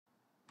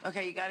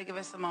Okay, you got to give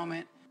us a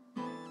moment.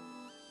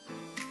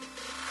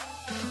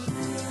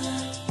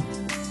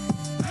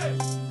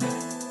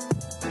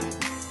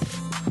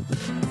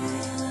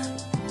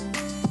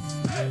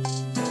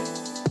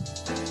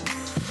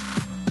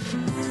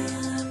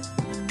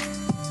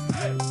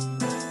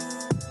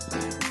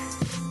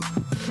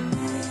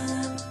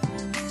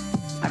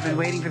 I've been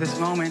waiting for this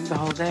moment the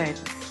whole day.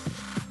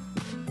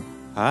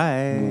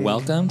 Hi.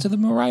 Welcome to the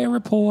Mariah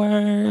Report.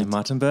 I'm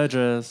Martin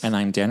Burgess. And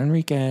I'm Dan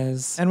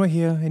Enriquez. And we're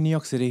here in New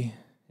York City.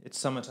 It's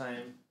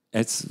summertime.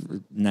 It's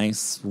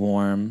nice,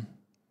 warm,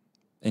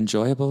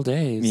 enjoyable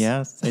days.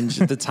 Yes. And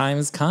the time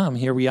has come.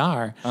 Here we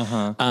are.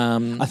 Uh-huh.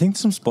 I think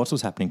some sports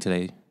was happening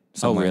today.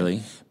 Somewhere. Oh,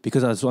 really?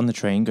 Because I was on the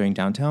train going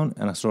downtown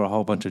and I saw a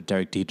whole bunch of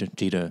Derek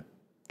Jeter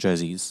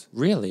jerseys.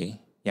 Really?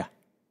 Yeah.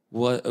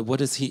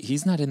 What is he?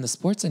 He's not in the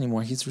sports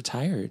anymore. He's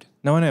retired.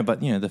 No, I know, but,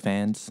 the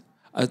fans.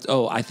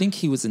 I think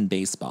he was in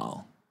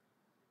baseball.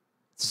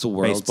 It's a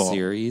World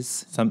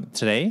Series.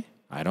 Today?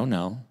 I don't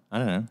know.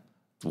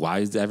 Why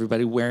is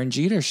everybody wearing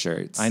Jeter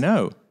shirts? I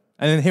know.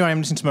 And then here I am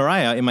listening to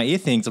Mariah in my ear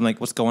things. I'm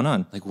like, what's going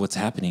on? Like, what's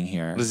happening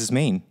here? What does this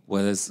mean?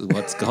 What's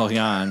going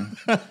on?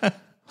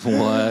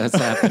 What's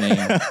happening?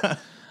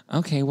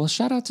 Okay, well,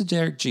 shout out to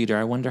Derek Jeter.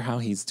 I wonder how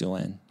he's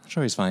doing. I'm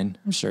sure he's fine.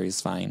 I'm sure he's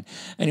fine.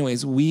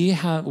 Anyways,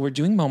 we're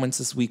doing moments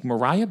this week.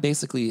 Mariah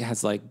basically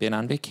has been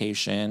on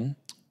vacation.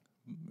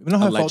 Not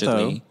her allegedly.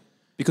 fault, though,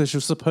 because she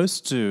was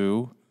supposed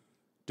to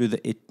do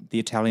the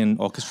Italian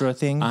orchestra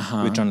thing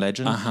with John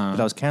Legend, but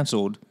that was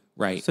cancelled.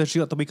 Right. So she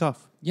got the week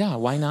off. Yeah,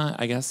 why not?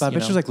 I guess. But I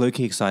bet she was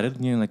low-key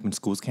excited, like when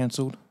school's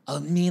cancelled. I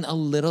mean, a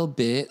little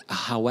bit.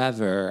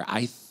 However,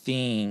 I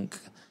think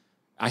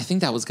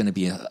that was going to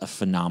be a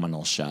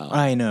phenomenal show.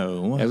 I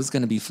know. It was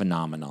going to be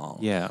phenomenal.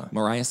 Yeah.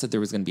 Mariah said there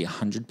was going to be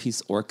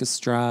 100-piece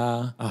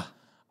orchestra.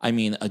 I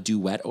mean, a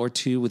duet or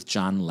two with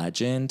John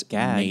Legend.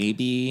 Gag.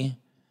 Maybe.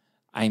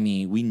 I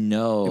mean, we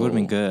know. It would have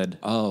been good.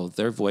 Oh,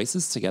 their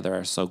voices together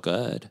are so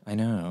good. I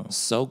know.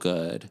 So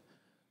good.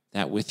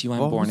 That With You,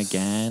 I'm Born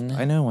Again.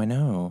 I know.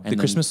 And the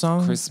Christmas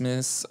song?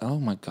 Christmas. Oh,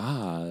 my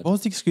God. What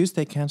was the excuse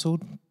they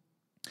cancelled?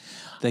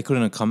 They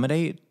couldn't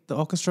accommodate the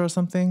orchestra or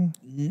something?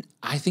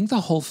 I think the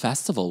whole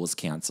festival was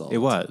canceled. It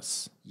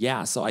was.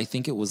 Yeah, so I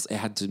think it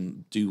had to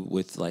do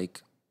with I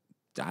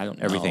don't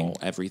know.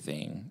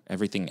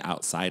 Everything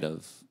outside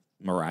of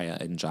Mariah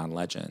and John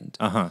Legend.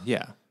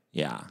 Yeah.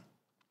 Yeah.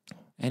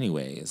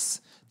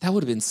 Anyways, that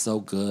would have been so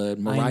good.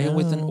 Mariah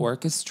with an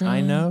orchestra.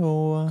 I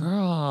know.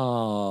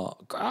 Girl.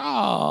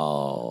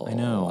 I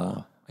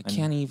know. I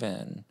can't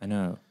even. I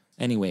know.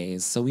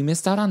 Anyways, so we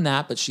missed out on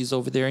that, but she's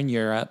over there in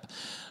Europe.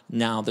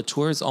 Now, the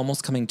tour is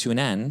almost coming to an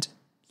end.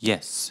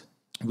 Yes.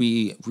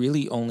 We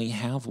really only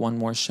have one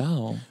more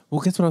show. Well,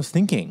 guess what I was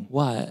thinking?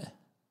 What?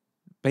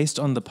 Based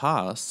on the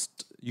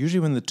past, usually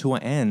when the tour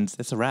ends,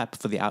 that's a wrap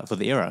for the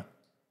era.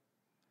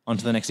 On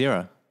to the next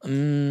era.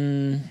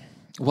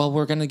 Well,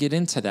 we're going to get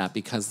into that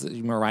because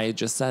Mariah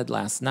just said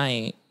last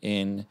night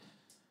in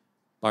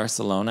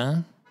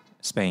Barcelona.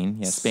 Spain,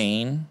 yes.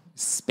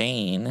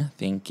 Spain.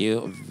 Thank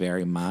you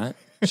very much.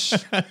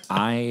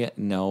 I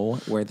know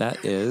where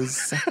that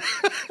is.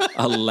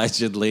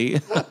 Allegedly.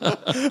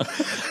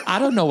 I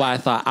don't know why I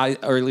thought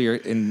earlier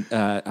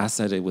I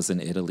said it was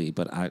in Italy,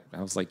 but I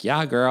was like,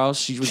 yeah, girl,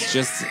 she was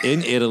just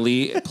in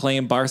Italy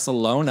playing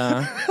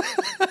Barcelona.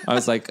 I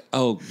was like,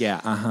 oh,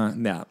 yeah,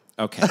 no.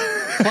 Okay.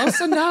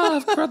 Close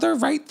enough, brother,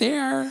 right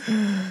there.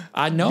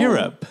 I know.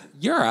 Europe.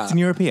 It's in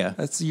Europea.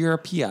 That's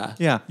Europea.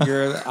 Yeah.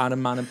 You're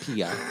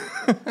onomatopoeia.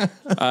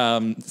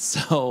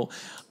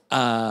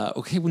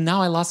 Okay, well,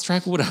 now I lost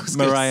track of what I was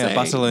going to say.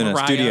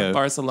 Mariah,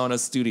 Barcelona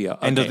studio.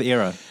 Okay. End of the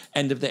era.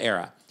 End of the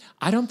era.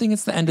 I don't think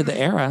it's the end of the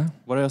era.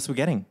 What else are we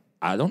getting?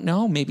 I don't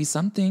know. Maybe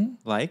something.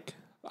 Like?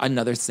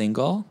 Another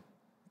single.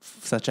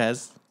 Such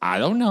as? I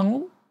don't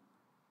know.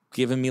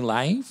 Giving Me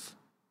Life.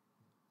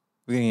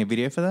 We're getting a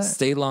video for that?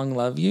 Stay Long,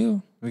 Love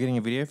You. We're getting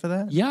a video for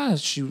that? Yeah,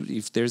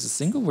 if there's a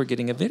single, we're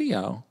getting a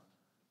video.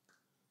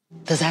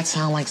 Does that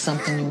sound like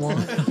something you want?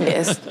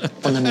 Yes.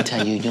 Well, let me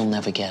tell you, you'll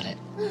never get it.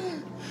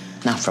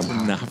 Not from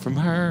her. Not from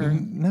her.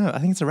 No, I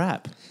think it's a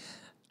rap.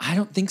 I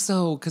don't think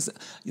so. Because,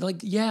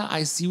 yeah,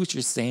 I see what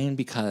you're saying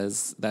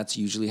because that's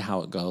usually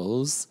how it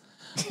goes.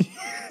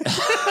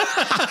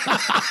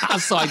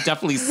 So I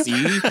definitely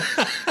see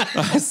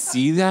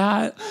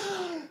that.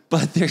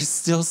 But there's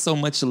still so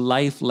much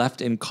life left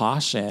in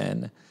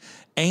Caution.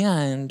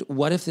 And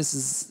what if this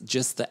is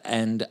just the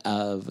end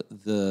of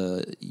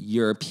the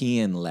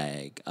European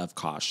leg of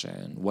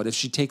Caution? What if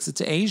she takes it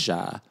to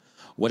Asia?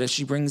 What if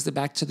she brings it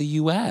back to the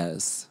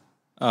U.S.?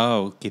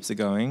 Oh, keeps it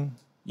going?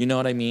 You know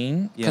what I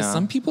mean? Because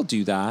some people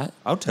do that.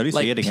 I'll totally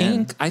see it again.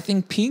 Pink, I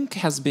think Pink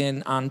has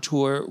been on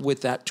tour with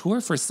that tour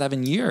for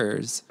 7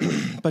 years.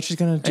 But she's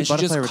going to do and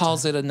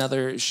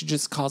she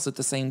just calls it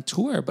the same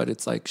tour. But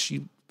it's like,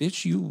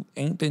 bitch, you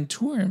ain't been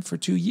touring for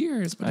 2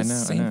 years. But it's the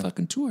same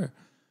fucking tour.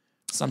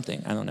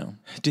 Something, I don't know.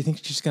 Do you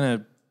think she's going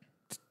to...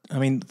 I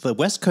mean, the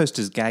West Coast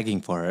is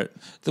gagging for it.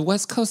 The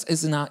West Coast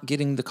is not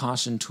getting the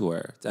Caution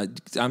tour.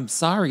 I'm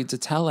sorry to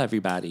tell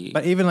everybody.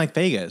 But even like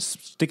Vegas,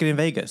 stick it in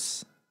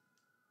Vegas.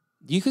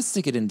 You could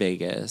stick it in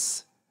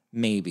Vegas.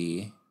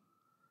 Maybe.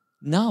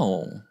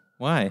 No.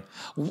 Why?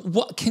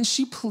 What? Can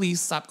she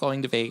please stop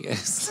going to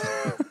Vegas?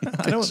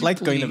 I don't like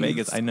going to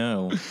Vegas. I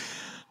know.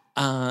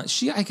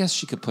 I guess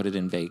she could put it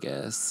in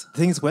Vegas. The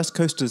thing is, West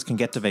Coasters can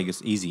get to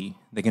Vegas easy.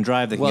 They can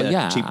drive. They can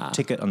get a cheap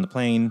ticket on the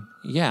plane.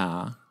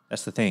 Yeah.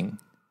 That's the thing.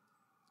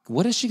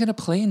 What is she going to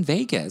play in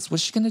Vegas?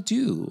 What's she going to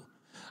do?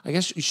 I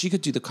guess she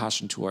could do the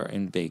Caution Tour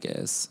in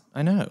Vegas.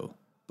 I know.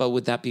 But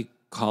would that be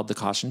called the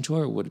Caution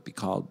Tour, or would it be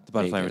called The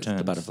Butterfly Vegas? Returns?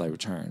 The Butterfly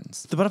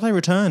Returns. The Butterfly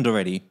returned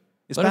already.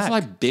 It's Butterfly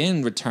back.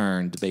 been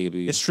returned,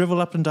 baby. It's shriveled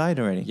up and died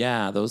already.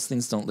 Yeah, those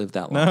things don't live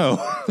that long.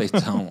 No. They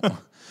don't.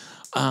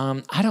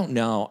 I don't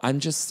know. I'm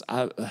just...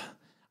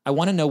 I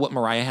want to know what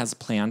Mariah has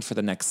planned for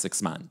the next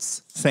 6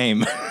 months.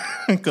 Same.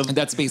 And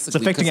that's basically...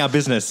 It's affecting our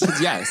business.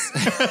 Yes.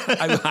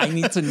 I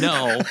need to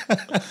know.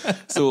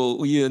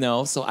 So,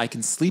 so I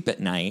can sleep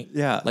at night.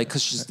 Yeah. Like,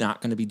 because she's not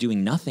going to be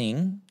doing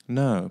nothing.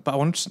 No, but I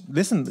want to...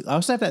 Listen, I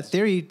also have that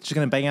theory she's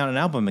going to bang out an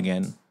album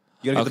again.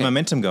 You got to get the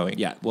momentum going.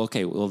 Yeah. Well,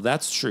 okay. Well,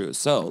 that's true.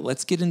 So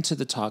let's get into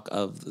the talk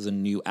of the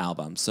new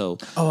album. So...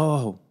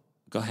 Oh.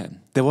 Go ahead.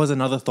 There was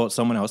another thought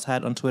someone else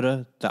had on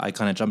Twitter that I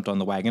kind of jumped on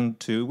the wagon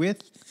too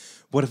with.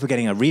 What if we're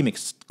getting a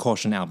remix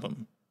Caution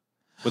album?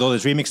 With all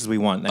those remixes we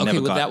want.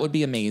 That would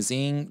be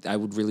amazing. I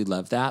would really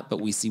love that. But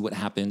we see what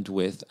happened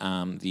with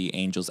the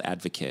Angels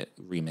Advocate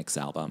remix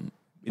album.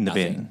 In the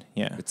bin.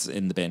 Yeah. It's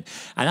in the bin.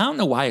 And I don't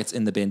know why it's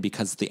in the bin,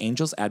 because the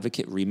Angels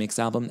Advocate remix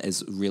album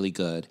is really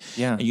good.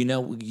 Yeah.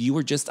 And you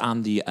were just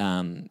on the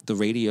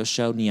radio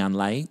show Neon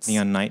Lights.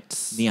 Neon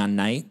Nights. Neon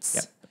Nights.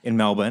 Yep. In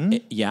Melbourne.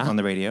 Yeah. On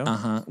the radio.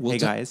 Uh-huh. Hey,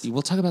 guys.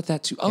 We'll talk about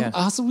that too. Oh, Yeah.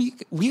 also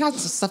we got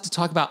stuff to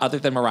talk about other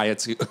than Mariah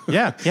too.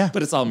 Yeah.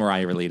 But it's all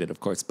Mariah related, of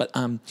course. But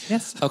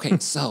yes. Okay,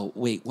 so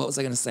wait, what was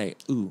I gonna say?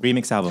 Ooh.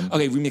 Remix album.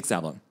 Okay, remix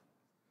album.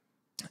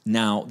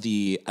 Now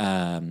the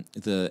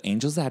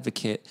Angels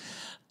Advocate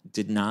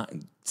did not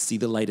see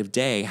the light of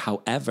day.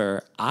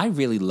 However, I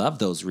really love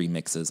those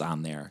remixes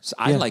on there. So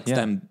I like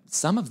them.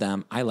 Some of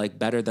them I like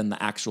better than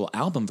the actual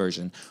album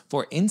version.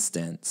 For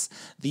instance,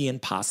 The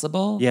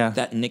Impossible,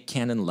 that Nick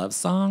Cannon love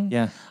song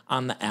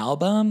on the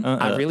album,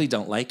 I really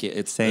don't like it.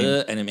 It's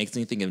and it makes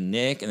me think of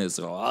Nick, and it's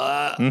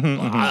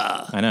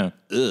I know.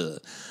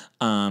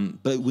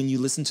 But when you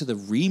listen to the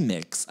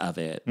remix of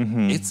it,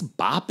 it's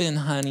bopping,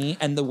 honey.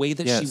 And the way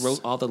that she wrote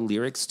all the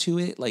lyrics to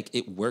it, like,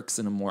 it works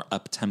in a more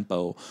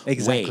up-tempo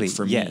way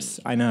for me. Yes,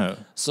 I know.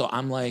 So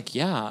I'm like,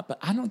 yeah, but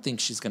I don't think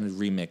she's going to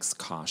remix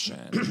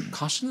Caution.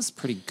 Caution is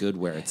pretty good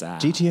where it's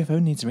at.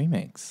 GTFO needs a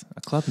remix,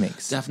 a club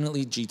mix.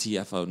 Definitely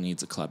GTFO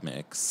needs a club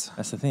mix.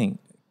 That's the thing.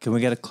 Can we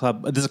get a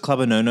club? There's a Club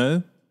of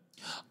No-No.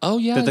 Oh,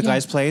 yeah. That the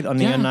guys played on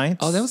Neon Nights.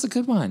 Oh, that was a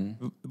good one.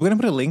 We're going to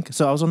put a link.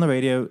 So I was on the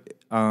radio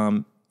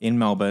in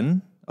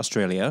Melbourne,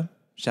 Australia.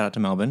 Shout out to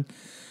Melbourne.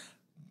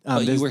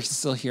 You were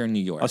still here in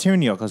New York. I was here in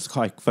New York.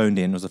 I phoned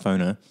in. It was a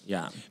phoner.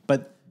 Yeah.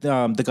 But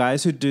the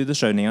guys who do the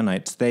show Neon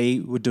Nights, they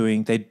were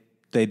doing...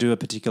 They do a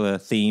particular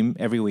theme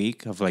every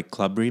week of like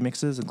club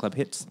remixes and club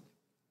hits.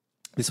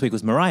 This week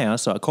was Mariah,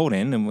 so I called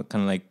in and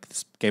kind of like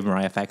gave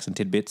Mariah facts and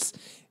tidbits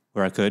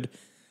where I could.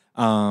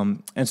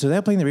 And so they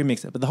were playing the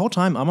remix. But the whole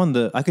time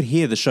I could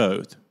hear the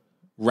show.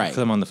 Right.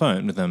 Because I'm on the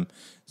phone with them.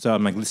 So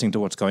I'm like listening to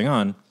what's going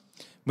on.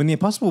 When the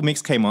Impossible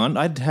mix came on,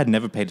 I had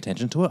never paid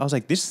attention to it. I was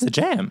like, this is a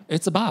jam.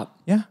 It's a bop.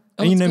 Yeah.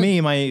 Oh, and you know good. me,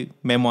 my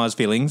memoirs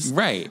feelings.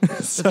 Right. But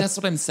that's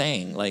what I'm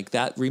saying. Like,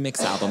 that remix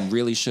album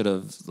really should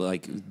have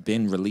like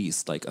been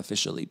released like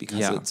officially,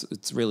 because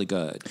it's really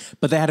good.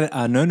 But they had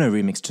a No-No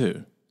remix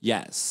too.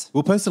 Yes.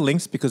 We'll post the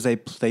links because they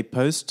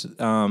post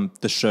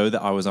the show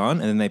that I was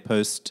on, and then they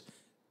post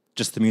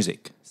just the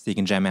music so you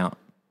can jam out.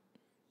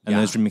 And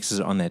those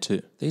remixes are on there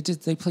too.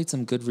 They played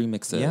some good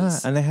remixes. Yeah,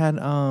 and they had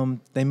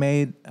they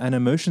made an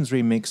Emotions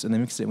remix and they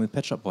mixed it with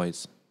Pet Shop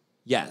Boys.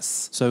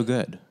 Yes. So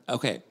good.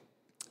 Okay.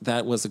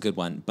 That was a good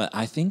one. But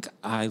I think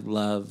I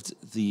loved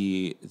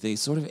they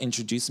sort of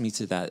introduced me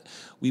to that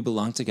We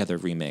Belong Together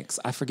remix.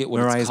 I forget what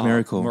Mariah's it's called.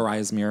 Miracle.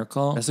 Mariah's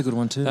Miracle. That's a good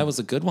one too. That was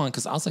a good one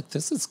because I was like,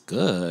 this is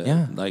good.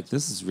 Yeah. Like,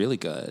 this is really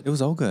good. It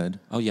was all good.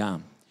 Oh, yeah.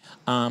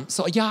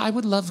 So, yeah, I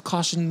would love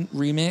Caution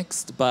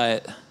remixed,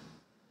 but...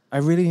 I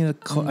really need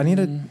I need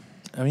a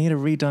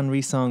redone,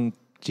 resung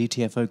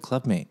GTFO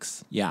club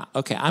mix. Yeah,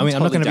 okay. I'm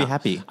not going to be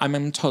happy.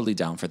 I'm totally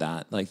down for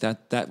that. Like,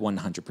 that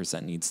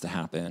 100% needs to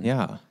happen.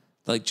 Yeah.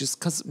 Like, just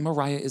because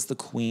Mariah is the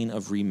queen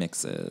of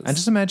remixes. And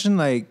just imagine,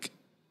 like,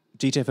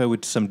 GTFO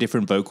with some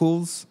different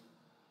vocals,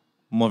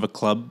 more of a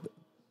club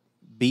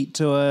beat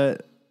to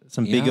it,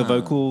 some bigger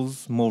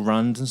vocals, more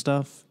runs and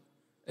stuff.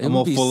 A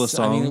more fuller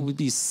song. I mean, it would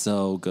be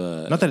so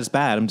good. Not that it's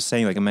bad. I'm just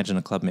saying, like, imagine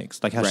a club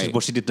mix. Like,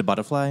 what she did to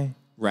Butterfly.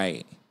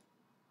 Right.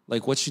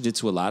 Like, what she did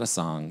to a lot of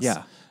songs.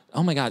 Yeah.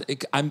 Oh, my God.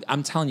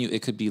 I'm telling you,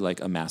 it could be, like,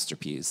 a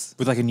masterpiece.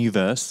 With, like, a new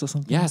verse or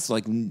something? Yeah, so,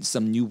 like,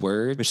 some new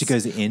words. Where she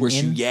goes in? Where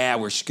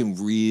she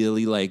can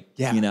really, like,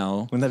 you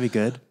know. Wouldn't that be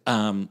good?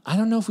 I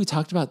don't know if we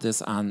talked about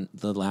this on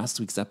the last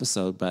week's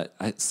episode, but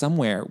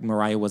somewhere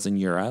Mariah was in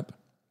Europe.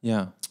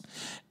 Yeah.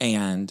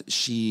 And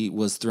she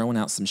was throwing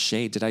out some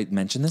shade. Did I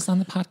mention this on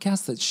the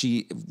podcast that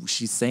she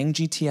sang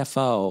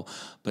GTFO,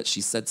 but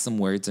she said some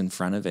words in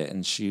front of it,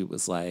 and she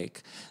was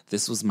like,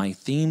 "This was my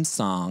theme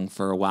song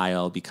for a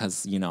while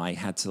because I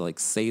had to like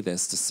say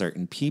this to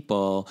certain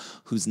people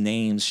whose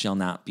names shall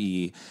not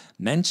be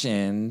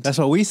mentioned." That's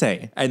what we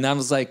say. And I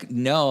was like,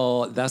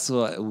 "No, that's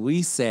what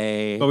we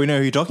say." But we know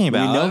who you're talking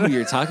about. We know who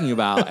you're talking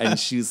about.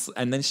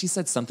 And then she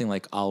said something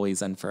like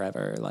 "always and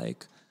forever,"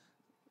 like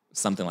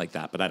something like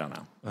that. But I don't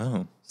know.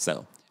 Oh.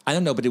 So I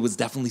don't know, but it was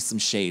definitely some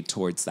shade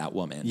towards that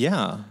woman.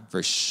 Yeah.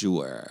 For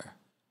sure.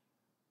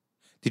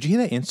 Did you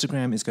hear that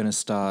Instagram is going to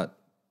start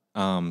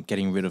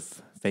getting rid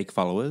of fake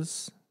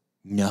followers?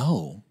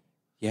 No.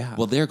 Yeah.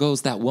 Well, there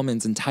goes that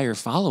woman's entire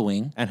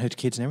following. And her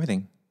kids and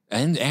everything.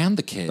 And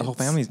the kids. The whole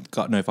family's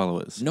got no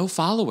followers. No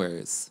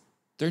followers.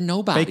 They're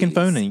nobody. Fake and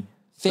phony.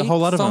 Fake, a whole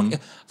lot of them.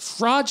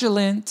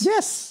 Fraudulent.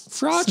 Yes.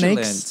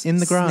 Fraudulent. Snakes in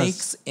the grass.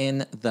 Snakes in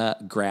the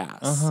grass.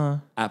 Uh-huh.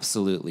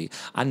 Absolutely.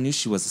 I knew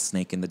she was a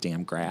snake in the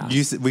damn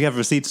grass. We have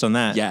receipts on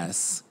that.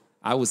 Yes.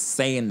 I was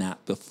saying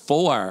that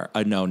before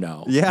a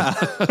no-no.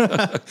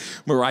 Yeah.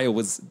 Mariah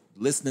was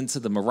listening to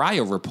the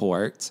Mariah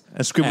Report.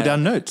 And scribbled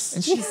down notes.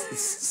 And she's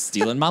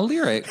stealing my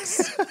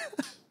lyrics.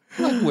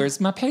 Like, where's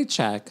my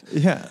paycheck?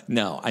 Yeah.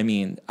 No, I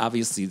mean,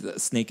 obviously, the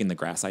snake in the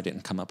grass, I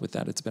didn't come up with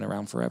that. It's been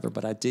around forever,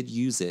 but I did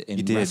use it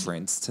in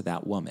reference to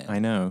that woman. I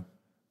know.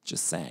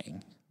 Just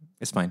saying.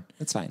 It's fine.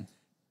 It's fine.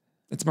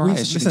 It's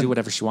Mariah. She can do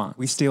whatever she wants.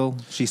 We steal.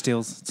 She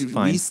steals. It's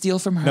fine. We steal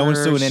from her. No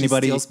one's suing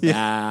anybody. She steals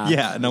back.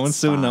 Yeah, no one's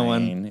suing no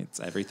one.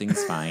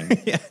 Everything's fine.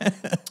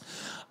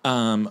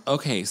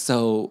 Okay,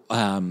 so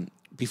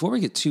before we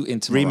get too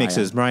into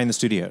remixes, Mariah in the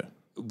studio.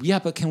 Yeah,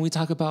 but can we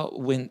talk about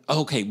when...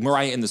 okay,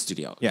 Mariah in the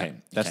studio. Yeah, okay.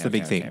 that's the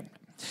big thing. Okay.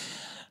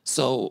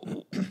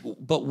 So,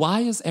 but why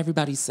is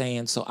everybody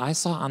saying... So I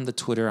saw on the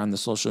Twitter, on the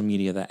social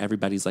media, that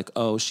everybody's like,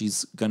 oh,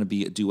 she's going to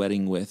be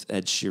duetting with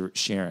Ed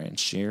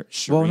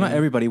Sheeran. Well, not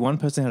everybody. One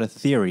person had a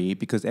theory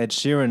because Ed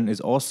Sheeran is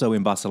also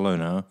in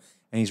Barcelona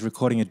and he's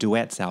recording a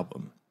duets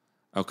album.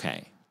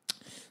 Okay.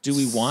 Do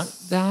we want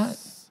that?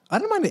 I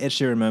don't mind the Ed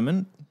Sheeran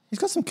moment. He's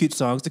got some cute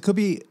songs. It could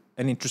be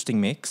an interesting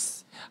mix.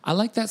 I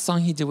like that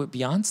song he did with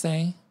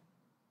Beyonce.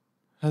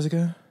 How's it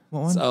go?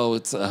 What one? Oh,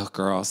 it's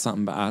girl,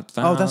 something about...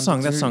 Oh, that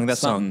song.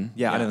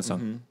 Yeah, I know the song.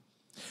 Mm-hmm.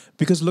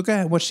 Because look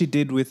at what she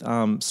did with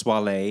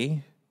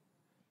Soirée.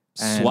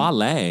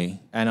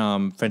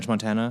 And French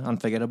Montana,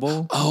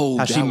 Unforgettable. Oh,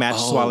 how she matched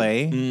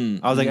Soirée.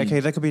 I was like, okay,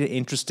 that could be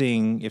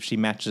interesting if she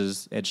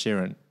matches Ed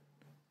Sheeran.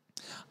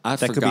 That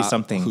could be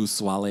something. Who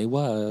Soirée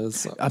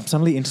was. I'm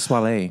suddenly into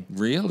Soirée.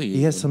 Really?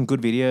 He has some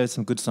good videos,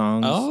 some good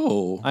songs.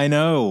 Oh. I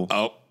know.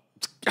 Oh.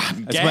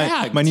 I'm it's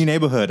gagged. my new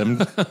neighborhood. I'm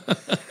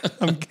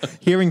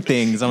hearing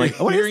things. I'm like,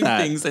 what hearing is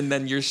that? things, and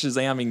then you're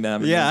Shazamming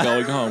them, and then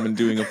going home and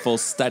doing a full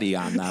study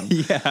on them.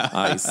 Yeah,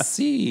 I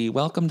see.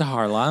 Welcome to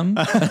Harlem.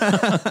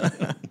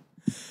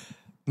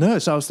 No,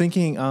 so I was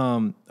thinking,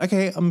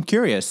 okay, I'm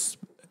curious.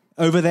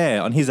 Over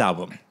there on his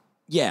album,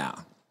 yeah,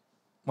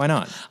 why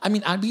not? I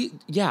mean,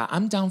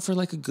 I'm down for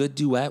like a good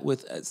duet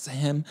with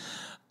him.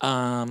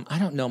 I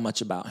don't know much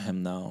about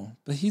him though,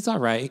 but he's all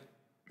right.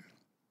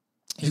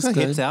 He's got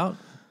hits out.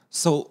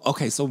 So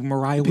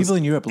Mariah. People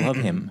in Europe love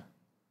him.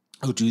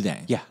 Oh, do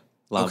they? Yeah,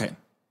 love him.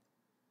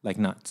 Like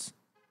nuts.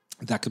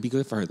 That could be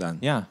good for her then.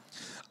 Yeah.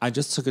 I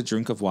just took a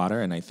drink of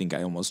water and I think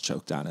I almost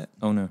choked on it.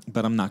 Oh no!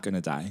 But I'm not gonna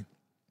die.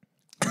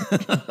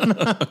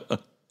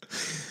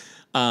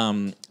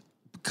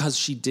 Because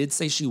she did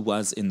say she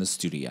was in the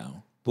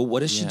studio. But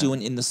what is she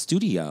doing in the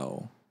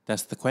studio?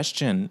 That's the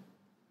question.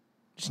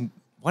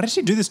 Why did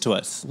she do this to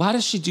us? Why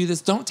does she do this?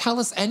 Don't tell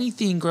us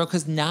anything, girl,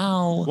 because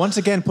now... Once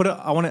again,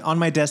 I want it on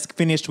my desk,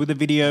 finished with the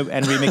video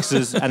and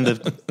remixes and the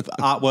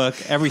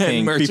artwork, everything.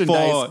 And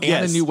merchandise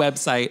and a new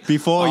website.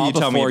 Before you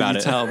tell me about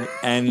it. Tell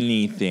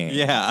anything.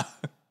 Yeah.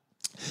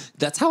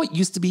 That's how it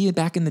used to be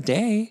back in the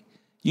day.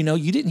 You know,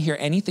 you didn't hear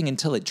anything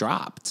until it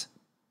dropped.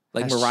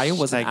 Like Mariah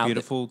wasn't out.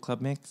 Beautiful club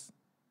mix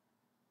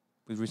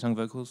with resung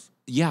vocals.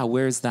 Yeah,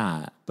 where's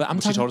that? But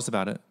she told us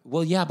about it.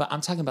 Well, yeah, but I'm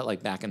talking about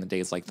like back in the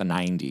days, like the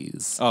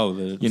 90s. Oh,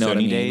 the you know what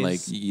I mean? Days? Like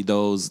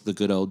the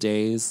good old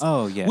days.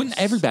 Oh, yes. When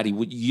everybody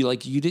would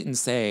you didn't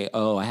say,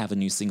 "Oh, I have a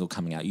new single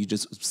coming out." You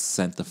just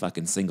sent the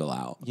fucking single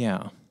out.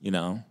 Yeah, you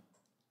know.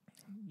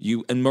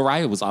 And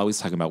Mariah was always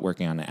talking about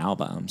working on an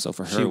album, so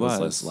for her it was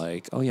just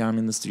like, "Oh yeah, I'm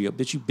in the studio."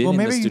 Bitch, you've been in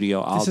the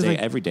studio all day,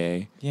 every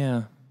day.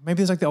 Yeah,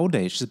 maybe it's like the old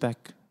days. She's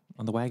back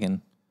on the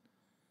wagon.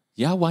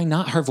 Yeah, why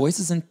not? Her voice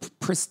is in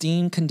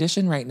pristine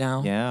condition right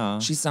now. Yeah.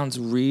 She sounds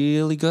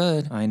really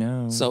good. I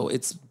know. So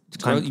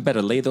girl, you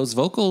better lay those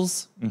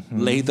vocals. Mm-hmm.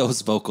 Lay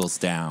those vocals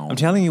down. I'm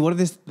telling you, what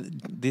if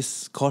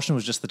this caution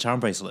was just the charm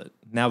bracelet?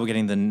 Now we're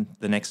getting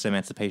the next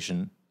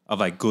emancipation of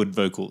like good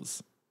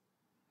vocals.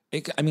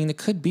 It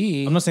could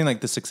be. I'm not saying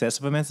like the success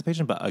of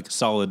emancipation, but a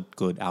solid,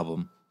 good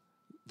album.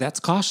 That's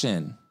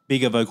caution.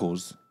 Bigger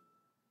vocals.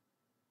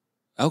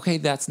 Okay,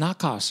 that's not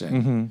caution.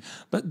 Mm-hmm.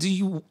 But do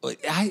you?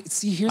 I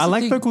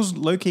like vocals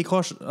low key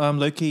caution. I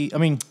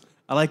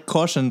like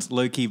caution's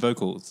low key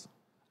vocals.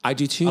 I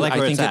do too. I like I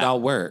where think it's it at.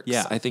 all works.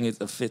 Yeah. I think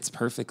it fits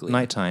perfectly.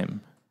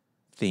 Nighttime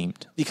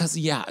themed.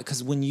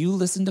 Because when you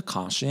listen to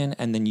Caution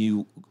and then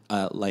you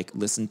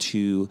listen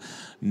to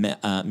Mia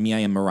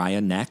and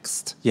Mariah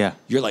next, Yeah.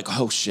 you're like,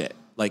 oh shit.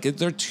 Like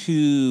they're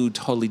two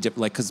totally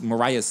different. Like because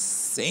Mariah's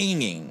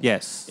singing,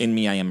 Yes. in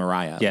Mia and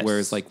Mariah, Yes.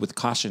 whereas like with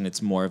Caution,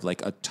 it's more of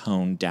like a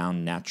toned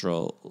down,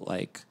 natural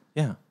like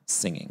Yeah.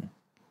 singing.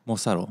 More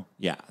subtle.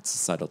 Yeah, it's a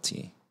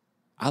subtlety.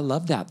 I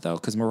love that though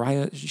because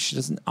Mariah, she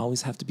doesn't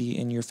always have to be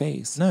in your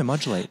face. No,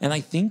 modulate. And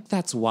I think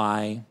that's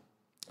why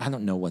I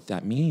don't know what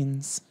that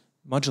means.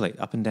 Modulate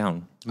up and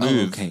down. Oh,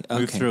 Move. okay,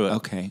 Move okay, through it.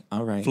 Okay,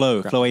 all right.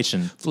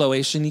 Flowation.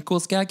 Flowation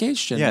equals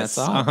gagation. Yes,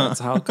 That's all. That's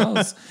how it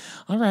goes.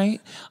 All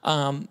right.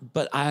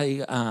 But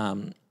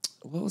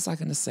what was I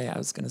going to say? I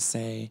was going to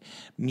say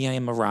Mia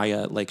and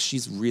Mariah, like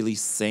she's really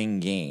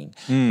singing.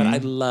 But I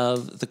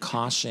love the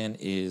Caution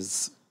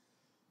it's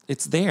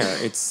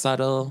there. It's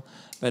subtle,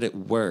 but it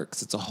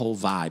works. It's a whole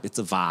vibe. It's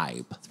a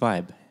vibe. It's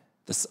vibe.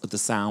 The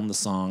sound, the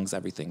songs,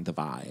 everything, the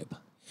vibe.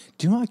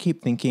 Do you know what I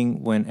keep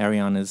thinking when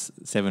Ariana's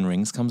Seven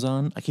Rings comes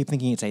on? I keep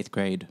thinking it's 8th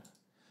grade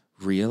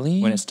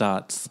Really? when it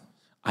starts.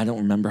 I don't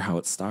remember how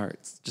it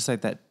starts. Just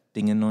like that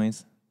dinging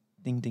noise.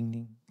 Ding, ding,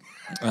 ding.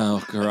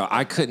 Oh, girl.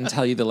 I couldn't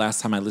tell you the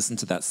last time I listened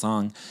to that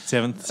song.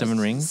 Seven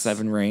Rings?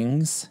 7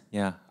 Rings?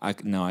 Yeah.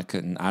 No, I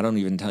couldn't. I don't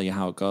even tell you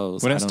how it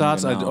goes. When I it don't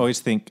starts, even I'd know. always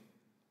think,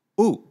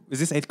 ooh, is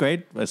this 8th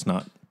grade? But it's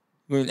not.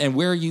 And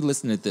where are you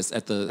listening to this?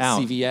 At the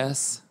Out.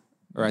 CVS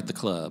or at the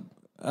club?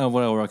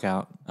 What I'll work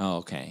out. Oh,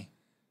 okay.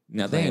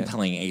 No, they ain't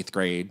playing 8th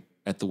grade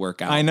at the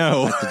workout. I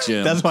know. At the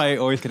gym. That's why I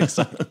always get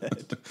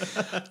excited.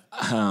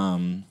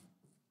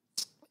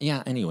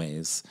 Yeah,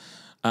 anyways.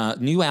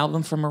 New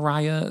album from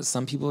Mariah.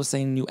 Some people are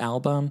saying new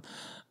album.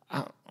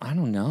 I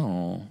don't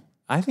know.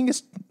 I think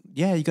it's,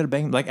 you got to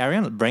bang, like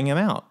Ariana, bring him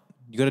out.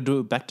 You got to do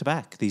it back to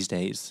back these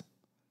days.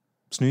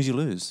 Snooze, you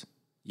lose.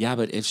 Yeah,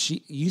 but if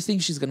you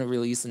think she's going to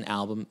release an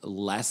album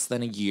less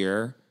than a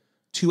year,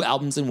 2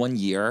 albums in 1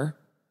 year?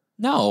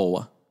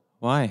 No,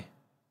 Why?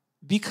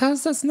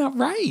 because that's not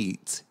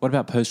right. What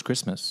about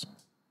post-Christmas?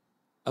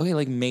 Okay,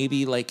 like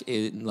maybe like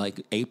in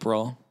like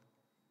April,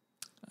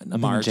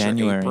 I'm March thinking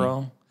January. or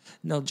April.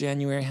 No,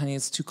 January, honey,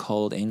 it's too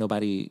cold. Ain't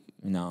nobody,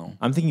 no.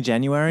 I'm thinking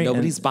January.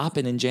 Nobody's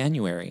bopping in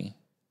January.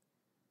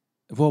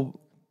 Well,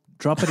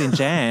 drop it in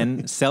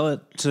Jan, sell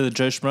it to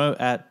Joe Schmo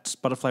at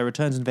Butterfly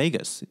Returns in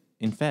Vegas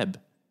in Feb.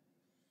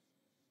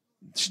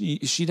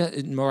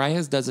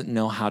 Mariah doesn't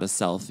know how to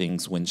sell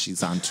things when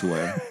she's on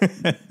tour.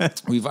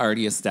 We've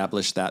already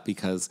established that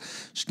because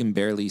she can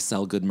barely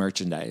sell good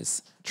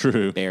merchandise.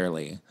 True.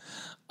 Barely.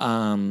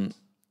 No,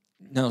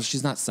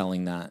 she's not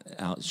selling that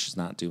out. She's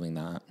not doing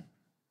that.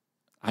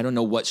 I don't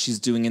know what she's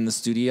doing in the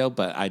studio,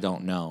 but I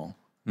don't know.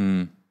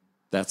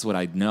 That's what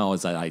I know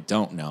is that I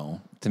don't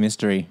know. It's a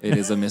mystery. It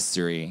is a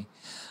mystery.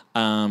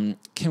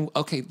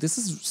 This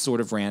is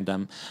sort of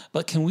random,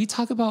 but can we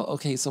talk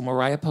about, so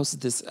Mariah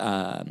posted this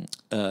photo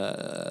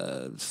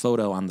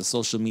on the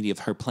social media of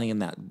her playing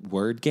that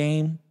word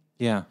game.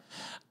 Yeah.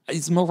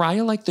 Is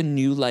Mariah like the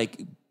new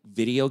like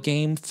video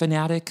game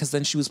fanatic? Because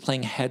then she was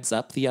playing Heads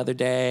Up the other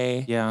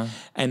day. Yeah.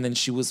 And then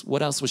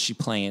what else was she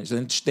playing?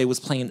 Then they was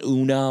playing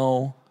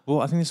Uno.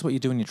 Well, I think that's what you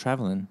do when you're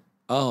traveling.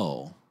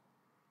 Oh.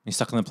 You're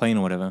stuck on the plane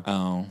or whatever.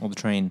 Oh. Or the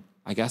train.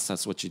 I guess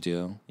that's what you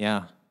do.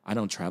 Yeah. I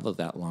don't travel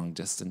that long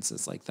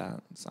distances like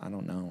that, so I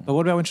don't know. But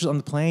what about when she was on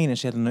the plane and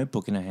she had a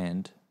notebook in her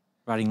hand,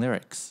 writing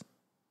lyrics?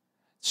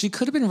 She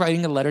could have been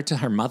writing a letter to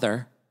her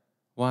mother.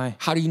 Why?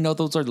 How do you know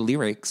those are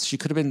lyrics? She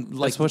could have been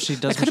like... That's what she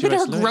does That when could have she been her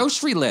writes lyrics.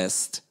 grocery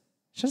list.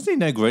 She doesn't need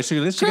no grocery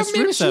list. She Girl, gets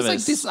maybe room she was service.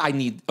 like, this I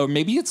need... Or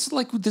maybe it's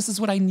like, this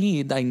is what I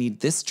need. I need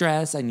this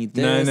dress. I need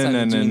this.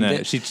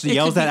 No. She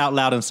yells that out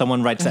loud and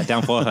someone writes that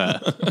down for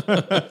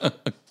her.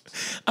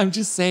 I'm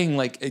just saying,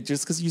 like,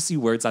 just because you see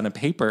words on a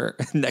paper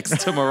next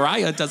to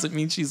Mariah doesn't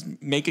mean she's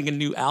making a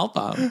new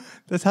album.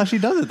 That's how she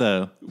does it,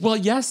 though. Well,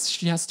 yes,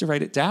 she has to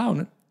write it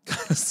down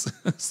so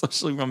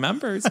she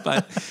remembers,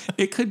 but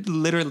it could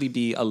literally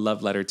be a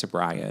love letter to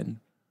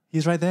Brian.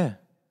 He's right there.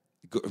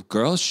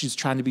 Girl, she's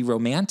trying to be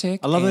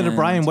romantic. A love letter to and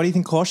Brian. What do you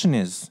think Caution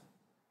is?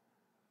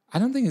 I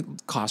don't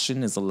think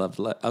Caution is a love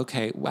letter.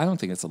 Okay, I don't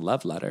think it's a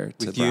love letter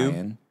to With you?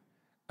 Brian.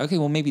 Okay,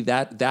 well, maybe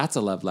that's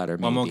a love letter.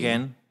 Maybe. One more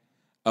again.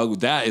 Oh,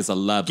 that is a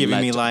love letter. Giving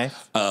me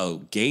life.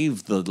 Oh,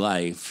 gave the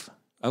life.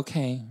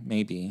 Okay,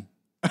 maybe.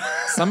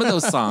 Some of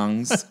those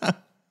songs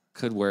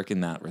could work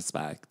in that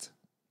respect.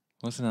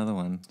 What's another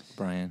one,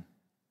 Brian?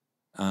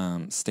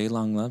 Stay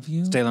Long, Love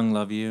You? Stay Long,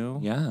 Love You.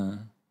 Yeah.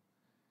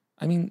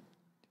 I mean,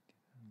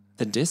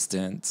 The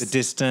Distance. The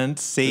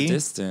Distance. See? The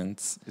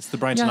Distance. It's the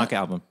Brian Yeah. Tanaka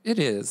album. It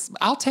is.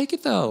 I'll take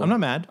it, though. I'm not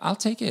mad. I'll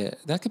take it.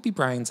 That could be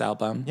Brian's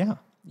album. Yeah.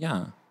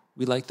 Yeah.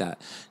 We like that.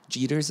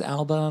 Jeter's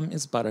album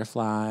is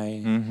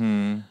Butterfly.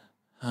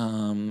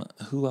 Mm-hmm.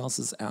 Who else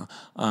is out?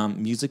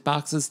 Music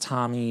Box is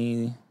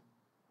Tommy.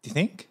 Do you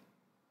think?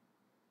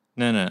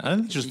 No. I don't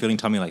think she was feeling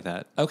Tommy like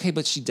that. Okay,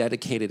 but she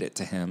dedicated it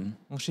to him.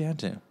 Well, she had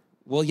to.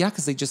 Well, yeah,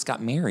 because they just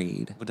got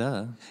married. Well,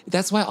 duh.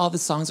 That's why all the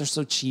songs are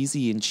so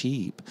cheesy and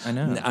cheap. I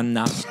know.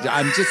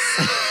 I'm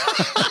just...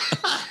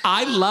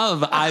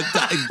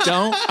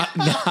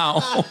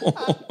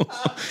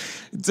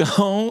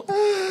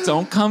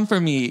 Don't come for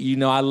me. You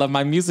know, I love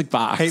my music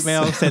box. Hate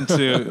mail sent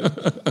to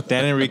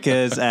Dan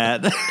Enriquez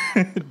at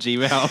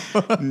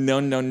Gmail.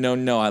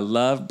 No. I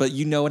love, but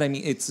you know what I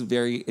mean? It's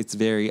very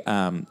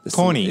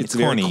corny. It's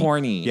very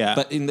corny. Yeah.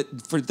 But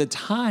for the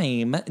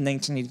time,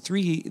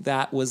 1983,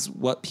 that was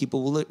what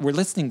people were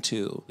listening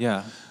to.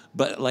 Yeah.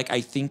 But like,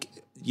 I think,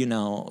 you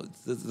know,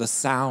 the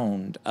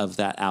sound of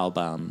that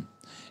album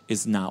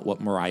is not what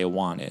Mariah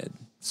wanted.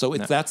 So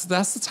that's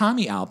the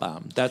Tommy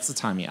album. That's the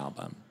Tommy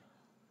album.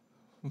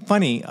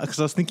 Funny, because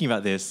I was thinking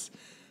about this.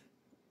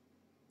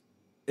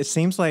 It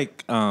seems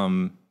like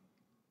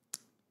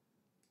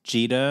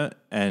Jeter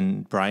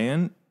and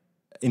Brian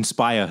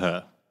inspire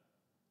her.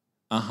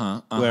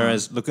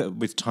 Whereas, look at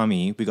with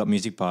Tommy, we got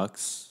Music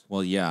Box.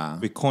 Well, yeah.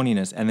 With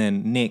corniness. And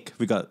then Nick,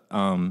 we got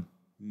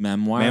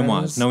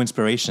Memoirs. No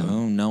inspiration.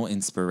 Oh, no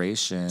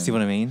inspiration. See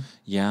what I mean?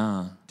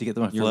 Yeah. Do you get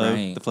the You're flow?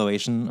 right. The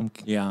flowation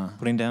I'm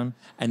putting down?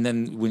 And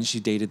then when she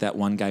dated that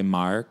one guy,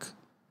 Mark,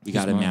 we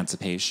got Mark?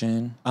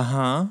 Emancipation.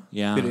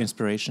 Yeah. Bit of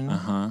inspiration.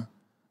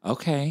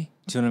 Okay.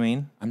 Do you know what I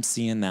mean? I'm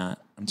seeing that.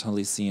 I'm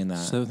totally seeing that.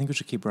 So I think we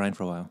should keep Brian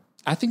for a while.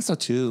 I think so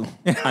too.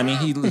 I mean,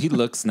 he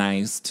looks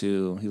nice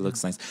too. He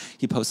looks nice.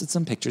 He posted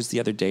some pictures the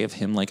other day of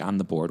him like on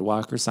the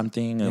boardwalk or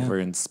something over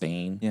in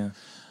Spain. Yeah.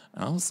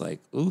 And I was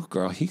like, ooh,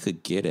 girl, he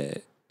could get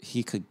it.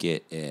 He could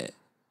get it.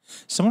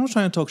 Someone was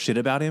trying to talk shit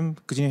about him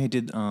because, you know, he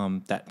did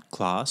that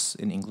class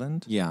in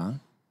England. Yeah.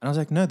 And I was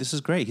like, no, this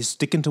is great. He's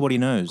sticking to what he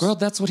knows. Girl,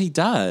 that's what he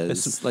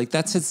does.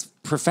 That's his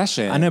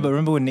profession. I know, but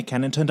remember when Nick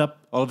Cannon turned up?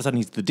 All of a sudden,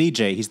 he's the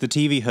DJ, he's the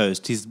TV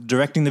host, he's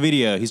directing the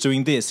video, he's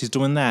doing this, he's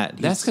doing that.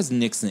 That's because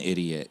Nick's an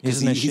idiot.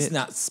 Because he's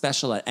not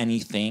special at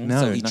anything.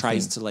 No, so he nothing.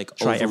 tries to like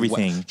Try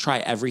everything. Try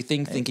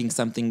everything, thinking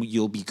something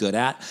you'll be good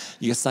at.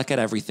 You suck at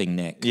everything,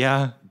 Nick.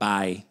 Yeah.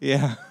 Bye.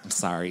 Yeah. I'm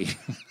sorry.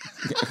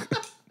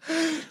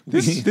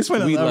 This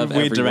went we a love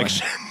weird everyone.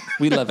 direction.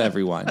 We love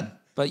everyone.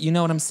 But you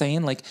know what I'm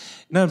saying? Like,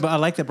 No, but I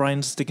like that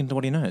Brian's sticking to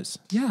what he knows.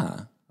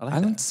 yeah. like I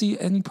don't that. see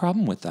any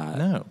problem with that.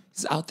 No.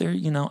 He's out there,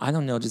 you know, I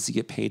don't know, does he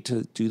get paid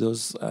to do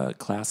those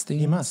class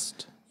things? He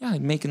must. Yeah,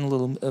 making a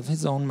little of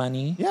his own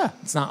money. Yeah.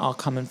 It's not all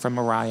coming from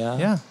Mariah.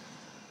 Yeah.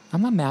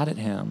 I'm not mad at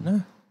him.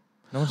 No.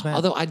 No one's mad.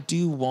 Although I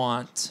do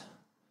want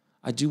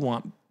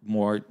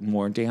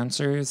more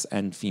dancers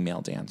and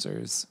female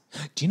dancers.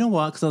 Do you know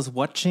what? Because I was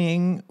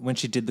watching when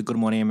she did the Good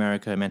Morning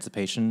America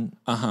Emancipation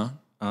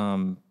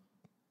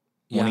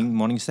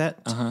morning set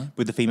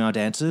with the female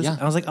dancers. Yeah.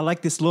 And I was like, I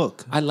like this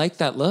look I like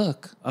that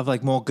look. of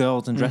like more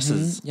girls in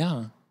dresses.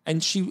 Yeah.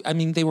 And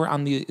they were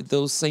on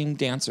those same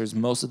dancers,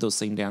 most of those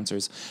same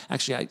dancers.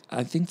 Actually,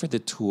 I think for the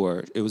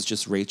tour, it was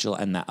just Rachel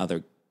and that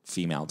other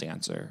female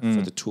dancer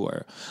for the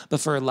tour. But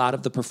for a lot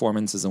of the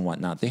performances and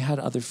whatnot, they had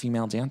other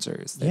female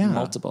dancers. They had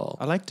multiple.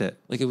 I liked it.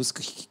 Like, it was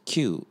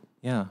cute.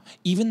 Yeah.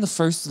 Even the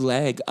first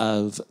leg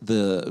of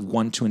the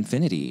One to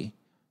Infinity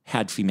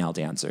had female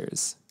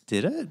dancers.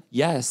 Did it?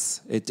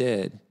 Yes, it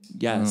did.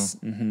 Yes.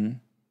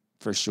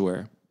 For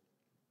sure.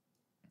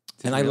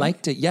 And I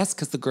liked it. Yes,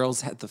 because the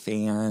girls had the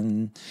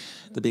fan,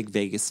 the big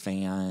Vegas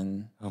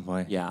fan. Oh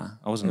boy. Yeah.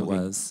 I wasn't It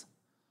looking. was.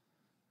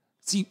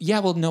 See, yeah,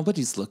 well,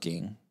 nobody's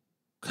looking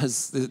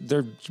because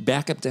they're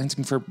backup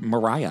dancing for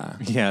Mariah.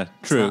 Yeah,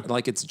 It's true. not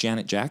like it's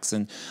Janet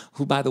Jackson,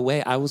 who, by the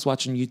way, I was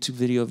watching a YouTube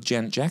video of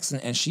Janet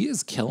Jackson and she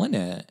is killing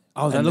it.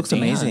 Oh, that And the looks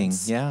amazing.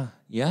 dance. Yeah,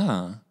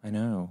 Yeah. I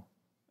know.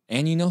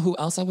 And you know who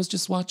else I was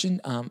just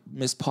watching?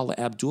 Miss Paula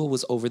Abdul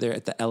was over there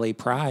at the LA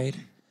Pride.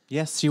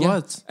 Yes, she Yeah.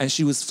 was. And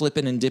she was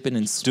flipping and dipping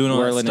and Doing all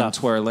that swirling and stuff.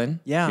 twirling.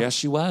 Yeah. Yeah,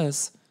 she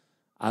was.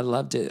 I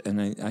loved it.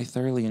 And I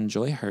thoroughly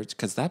enjoy her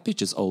because that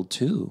bitch is old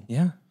too.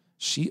 Yeah.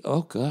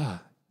 Oh God,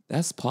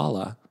 that's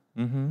Paula.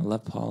 I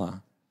love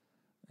Paula.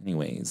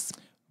 Anyways.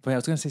 But I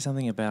was going to say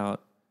something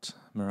about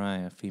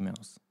Mariah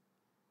females.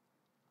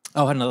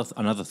 Oh, I had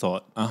another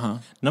thought.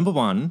 Number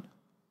one,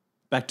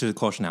 back to the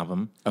Caution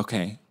album.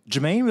 Okay.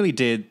 Jermaine really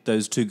did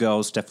those two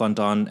girls, Stefflon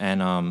Don and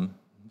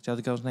what's the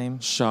other girl's name?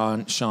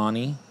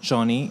 Shawnee.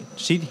 Shawnee.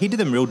 He did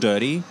them real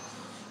dirty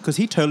because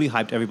he totally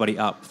hyped everybody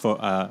up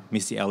for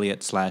Missy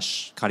Elliott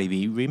 / Cardi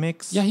B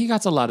remix. Yeah, he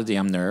got a lot of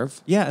damn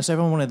nerve. Yeah, so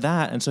everyone wanted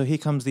that, and so here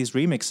comes these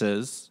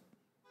remixes,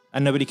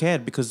 and nobody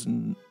cared because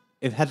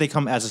had they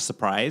come as a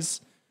surprise,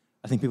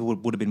 I think people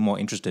would have been more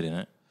interested in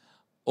it.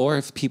 Or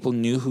if people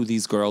knew who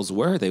these girls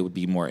were, they would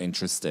be more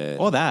interested.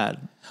 Or that.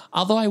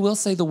 Although I will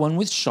say the one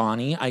with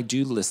Shawnee, I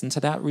do listen to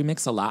that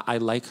remix a lot. I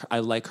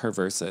like her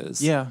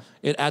verses. Yeah.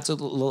 It adds a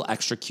little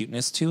extra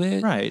cuteness to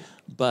it. Right.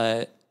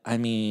 But I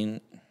mean,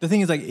 The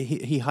thing is, like,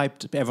 he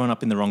hyped everyone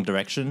up in the wrong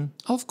direction,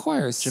 of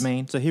course.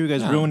 Jermaine. So here he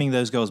goes, ruining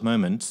those girls'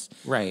 moments.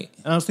 Right.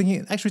 And I was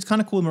thinking, actually, it's kind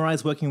of cool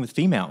Mariah's working with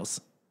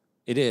females.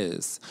 It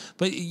is.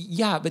 But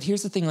yeah, but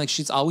here's the thing, like,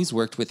 she's always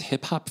worked with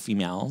hip hop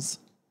females.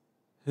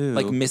 Who?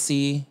 Like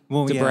Missy,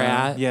 Well,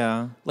 DeBrat.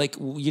 Yeah. Like,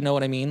 you know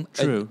what I mean?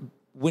 True.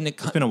 When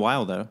It's been a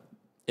while, though.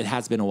 it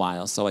has been a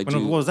while, so I What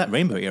do. was that,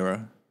 Rainbow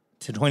era?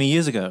 20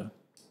 years ago.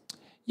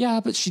 Yeah,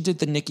 but she did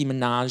the Nicki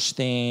Minaj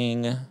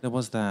thing. There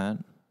was that.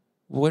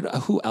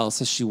 Who else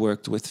has she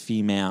worked with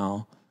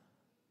female?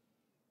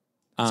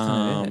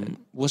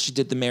 Well, she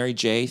did the Mary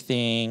J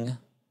thing.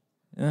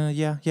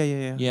 Yeah.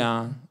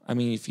 Yeah. I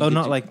mean, if you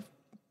not like,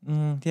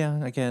 yeah,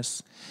 I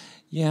guess.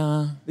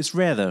 Yeah. It's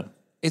rare though.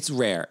 It's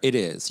rare. It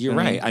is. You're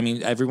right. I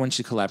mean, everyone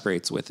she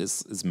collaborates with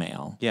is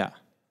male. Yeah.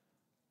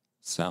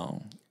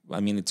 So,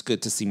 I mean, it's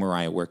good to see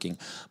Mariah working.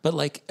 But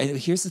like,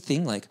 here's the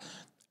thing, like,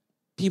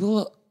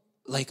 people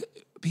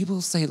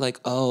say like,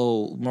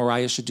 oh,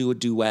 Mariah should do a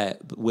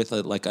duet with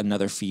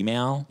another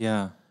female.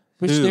 Yeah.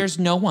 Which there's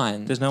no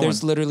one.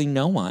 There's literally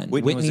no one.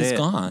 Whitney's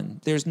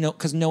gone.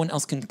 Because no one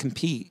else can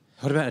compete.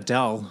 What about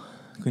Adele?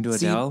 Can we do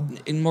Adele?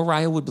 And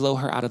Mariah would blow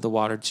her out of the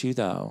water too,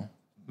 though.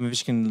 Maybe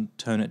she can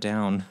tone it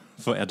down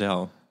for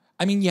Adele.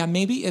 I mean, yeah,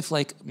 maybe if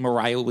like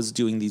Mariah was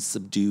doing these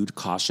subdued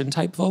caution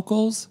type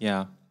vocals,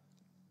 yeah,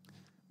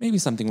 maybe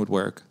something would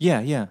work.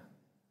 Yeah,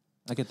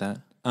 I get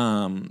that.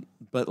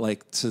 But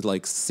like to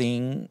like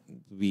sing,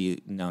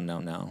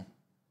 no.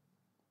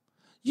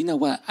 You know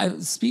what?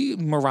 Speaking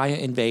of Mariah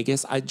in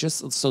Vegas,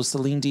 so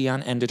Celine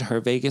Dion ended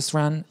her Vegas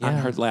run on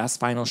her last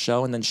final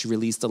show, and then she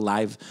released a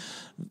live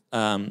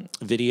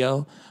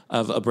video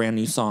of a brand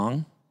new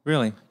song.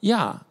 Really?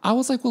 Yeah. I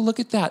was like, well, look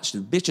at that.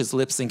 Bitch is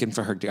lip syncing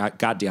for her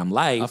goddamn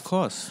life. Of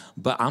course.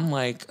 But I'm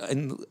like,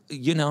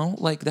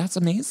 like that's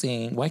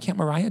amazing. Why can't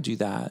Mariah do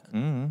that?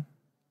 Mm-hmm.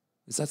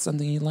 Is that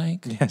something you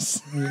like?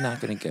 Yes. You're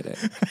not going to get it.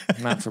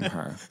 Not from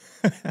her.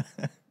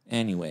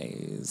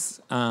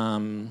 Anyways.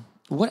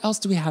 What else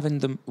do we have in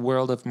the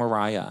world of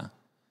Mariah?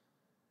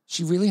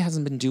 She really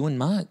hasn't been doing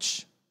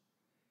much.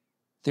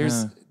 There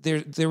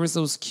was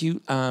those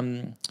cute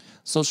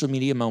social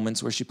media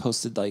moments where she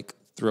posted like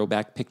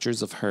throwback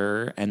pictures of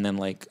her and then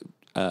like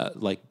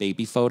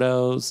baby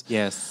photos.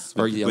 Yes,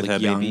 or with her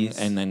young, babies,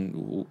 and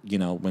then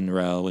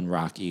Monroe and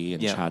Rocky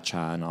and Cha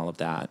Cha and all of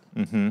that.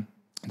 Mm-hmm.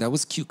 That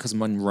was cute because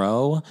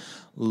Monroe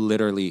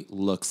literally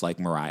looks like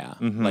Mariah.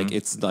 Mm-hmm. Like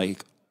it's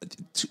like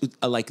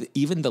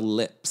even the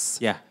lips.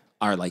 Yeah.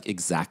 Are like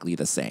exactly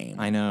the same.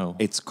 I know.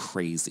 It's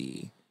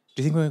crazy.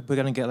 Do you think we're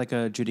going to get like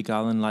a Judy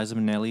Garland, Liza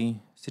Minnelli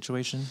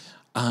situation?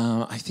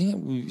 I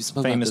think we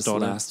spoke about this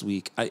last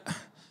week.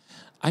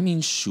 I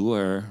mean,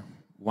 sure.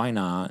 Why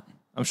not?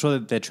 I'm sure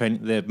that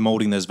they're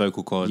molding those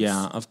vocal cords.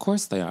 Yeah, of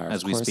course they are.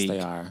 As we speak. They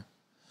are.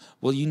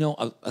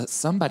 Well,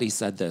 somebody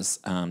said this,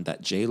 that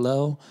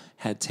J-Lo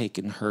had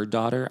taken her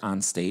daughter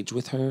on stage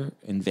with her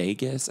in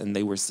Vegas and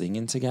they were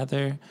singing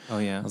together. Oh,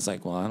 yeah. I was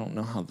like, well, I don't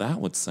know how that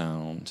would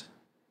sound.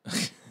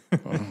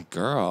 Oh,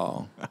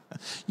 girl.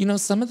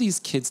 Some of these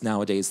kids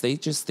nowadays, they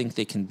just think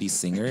they can be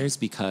singers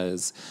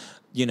because,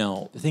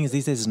 The thing is,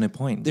 these days there's no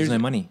point. There's no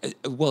money.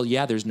 Well,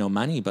 yeah, there's no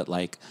money, but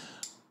like,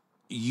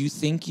 you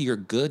think you're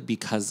good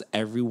because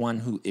everyone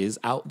who is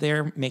out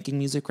there making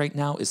music right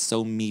now is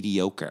so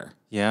mediocre.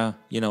 Yeah.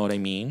 You know what I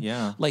mean?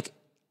 Yeah. Like,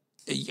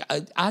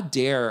 I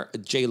dare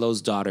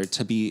J-Lo's daughter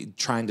to be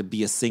trying to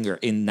be a singer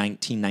in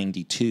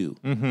 1992.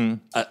 Mm-hmm.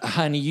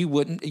 Honey,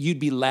 you'd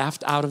be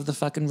laughed out of the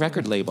fucking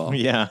record label.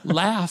 Yeah.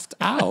 Laughed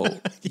out.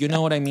 You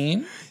know what I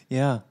mean?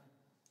 Yeah.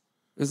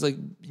 It's like,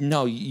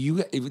 no,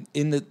 you,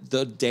 in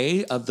the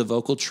day of the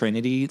vocal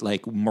trinity,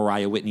 like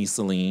Mariah, Whitney,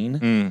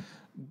 Celine,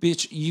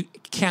 bitch, you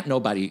can't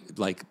nobody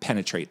like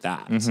penetrate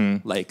that.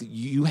 Mm-hmm. Like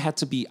you had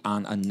to be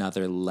on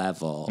another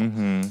level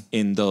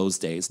in those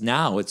days.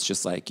 Now it's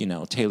just like,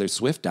 Taylor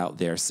Swift out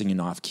there singing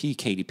off key,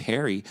 Katy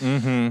Perry.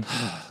 Mm-hmm.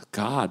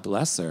 God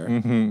bless her.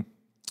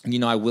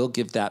 Mm-hmm. I will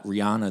give that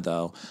Rihanna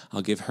though.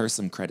 I'll give her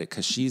some credit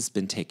because she's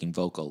been taking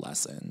vocal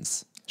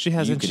lessons. She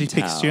has. She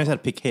knows how to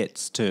pick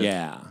hits too.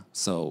 Yeah.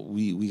 So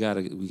we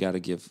gotta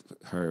give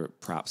her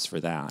props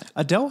for that.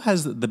 Adele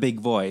has the big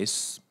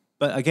voice.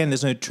 But again,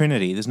 there's no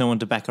Trinity. There's no one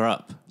to back her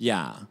up.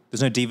 Yeah.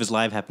 There's no Divas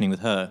Live happening with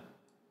her.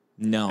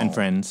 No. And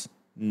friends.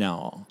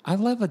 No. I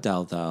love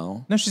Adele,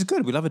 though. No, she's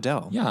good. We love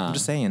Adele. Yeah. I'm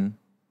just saying.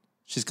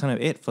 She's kind of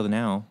it for the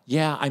now.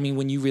 Yeah, I mean,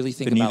 when you really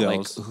think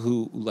about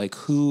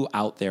who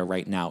out there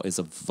right now is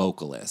a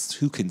vocalist,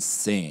 who can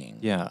sing.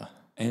 Yeah.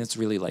 And it's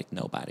really like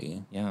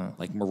nobody. Yeah.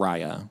 Like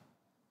Mariah.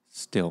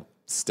 Still.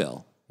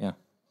 Yeah.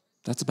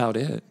 That's about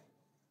it.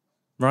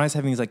 Mariah's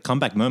having these like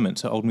comeback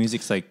moments. Her old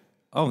music's like,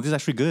 oh, this is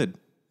actually good.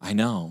 I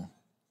know.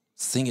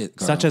 Sing it,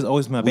 girl. Such as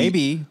Always My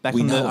Baby, back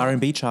on the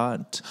R&B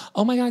chart.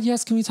 Oh my God,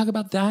 yes. Can we talk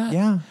about that?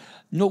 Yeah.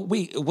 No,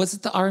 wait. Was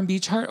it the R&B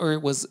chart or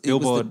it was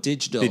the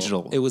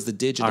digital? It was the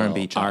digital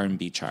R&B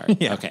chart.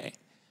 Yeah. Okay.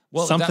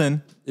 Well,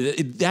 something.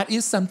 That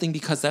is something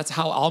because that's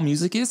how all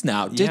music is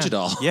now,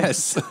 digital. Yeah.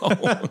 Yes.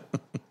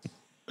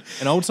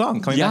 An old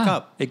song coming back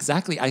up.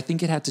 Exactly. I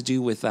think it had to do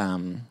with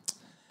the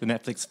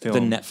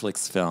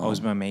Netflix film.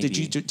 Always My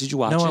Baby. Did you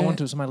watch it? No, I want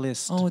to. It's on my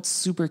list. Oh, it's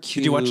super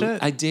cute. Did you watch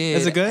it? I did.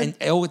 Is it good? And,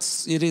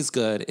 it is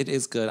good. It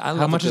is good. I love.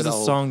 How much is the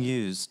song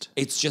used?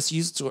 It's just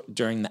used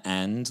during the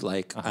end,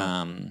 like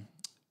I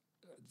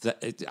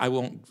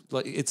won't.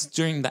 Like, it's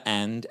during the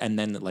end, and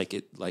then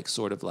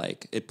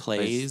it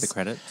plays the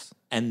credits,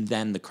 and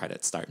then the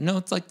credits start. No,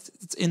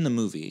 it's in the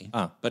movie,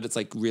 but it's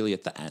like really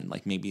at the end,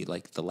 like maybe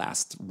like the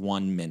last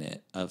 1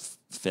 minute of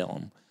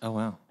film. Oh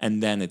wow!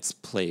 And then it's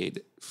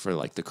played for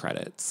like the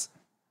credits.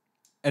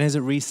 And is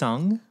it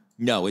re-sung?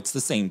 No, it's the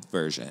same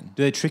version.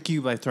 Do they trick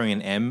you by throwing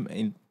an M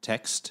in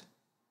text?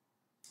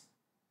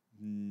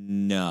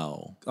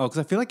 No. Oh, because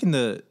I feel like in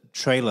the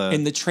trailer,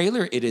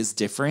 it is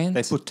different.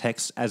 they put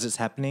text as it's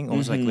happening,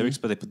 almost like lyrics,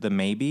 but they put the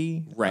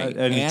maybe. Right.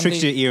 And it And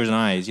tricks your ears and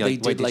eyes. You're They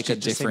like, wait, did like she a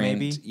just say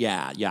maybe?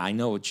 different, yeah, I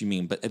know what you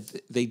mean, but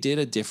they did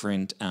a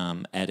different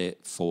edit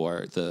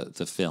for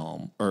the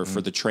film or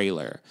for the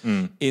trailer.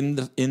 In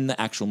the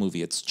actual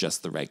movie, it's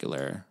just the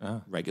regular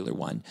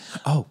one.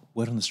 Oh,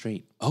 word on the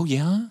street. Oh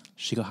yeah,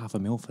 She got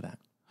 $500,000 for that.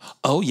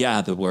 oh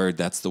yeah,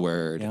 that's the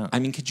word. Yeah. I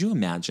mean, could you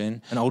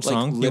imagine An old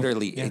song?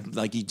 Literally, Yeah.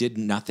 like you did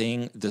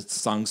nothing. The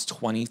song's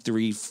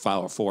 23,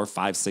 4,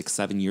 5, 6,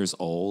 7 years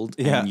old,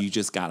 Yeah. and you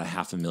just got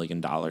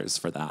 $500,000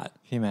 for that.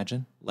 Can you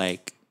imagine?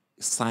 Like,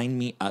 sign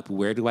me up.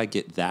 Where do I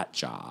get that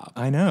job?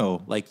 I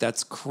know. Like,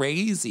 that's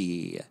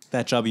crazy.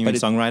 That job, you mean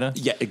songwriter?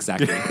 Yeah,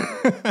 exactly.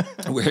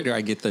 Where do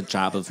I get the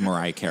job of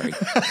Mariah Carey?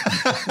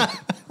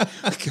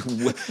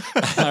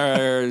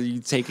 Are you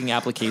taking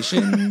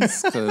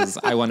applications? Because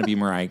I want to be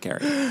Mariah Carey.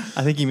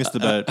 I think you missed the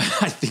boat.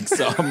 I think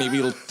so.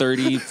 Maybe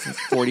 30,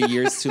 40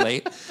 years too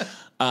late.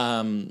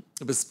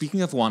 But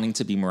speaking of wanting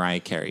to be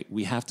Mariah Carey,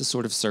 we have to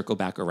sort of circle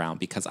back around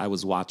because I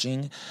was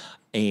watching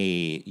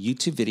a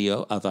YouTube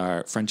video of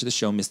our friend to the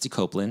show, Misty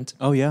Copeland.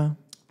 Oh, yeah.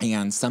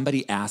 And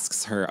somebody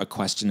asks her a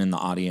question in the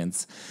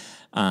audience.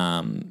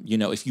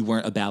 If you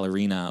weren't a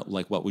ballerina,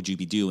 like, what would you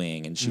be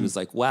doing? And she was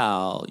like,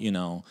 well,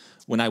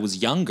 when I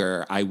was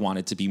younger, I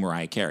wanted to be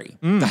Mariah Carey.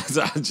 That's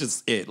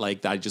just it.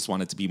 Like, I just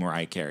wanted to be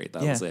Mariah Carey.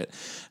 That was it.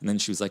 And then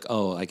she was like,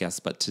 oh, I guess,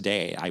 but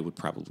today I would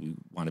probably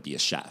want to be a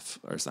chef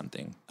or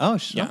something. Oh,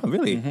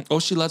 really? Mhm. Oh,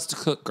 she loves to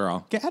cook,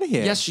 girl. Get out of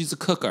here. Yes, she's a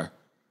cooker.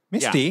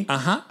 Misty? Yeah.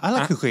 Uh-huh. I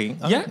like cooking.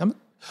 Yeah.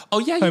 Oh,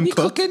 yeah, you home be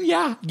cook. cooking?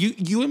 Yeah.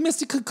 You and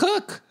Misty could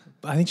cook.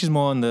 I think she's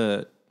more on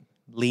the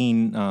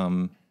lean,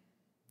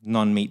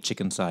 non-meat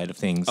chicken side of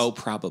things. Oh,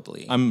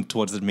 probably. I'm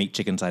towards the meat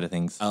chicken side of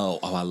things. Oh,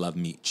 I love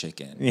meat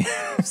chicken.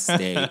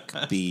 Steak,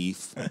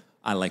 beef.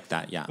 I like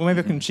that, yeah. Well,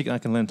 maybe I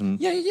can learn to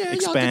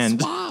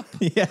expand. Y'all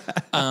can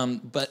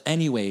swap. But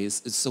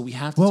anyways, so we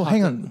have to Well, talk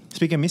hang on.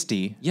 Speaking of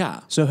Misty. Yeah.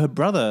 So her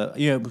brother,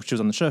 she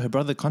was on the show, her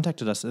brother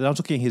contacted us. And I was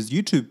looking at his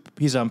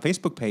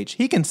Facebook page.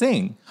 He can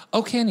sing.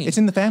 Oh, can he? It's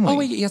in the family. Oh,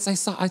 wait, yes,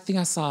 I think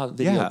I saw a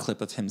video Yeah. clip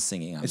of him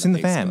singing on It's in the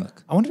Facebook. fam.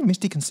 I wonder if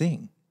Misty can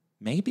sing.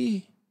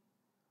 Maybe.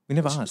 We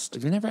never asked.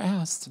 We never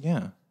asked.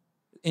 Yeah.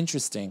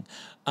 Interesting.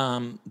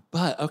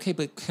 But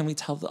can we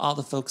tell all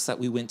the folks that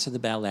we went to the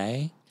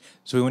ballet?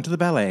 So we went to the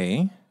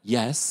ballet.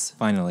 Yes.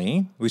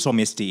 Finally. We saw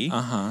Misty.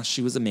 Uh-huh.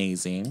 She was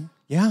amazing.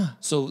 Yeah.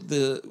 So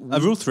A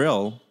real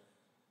thrill.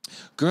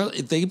 girl,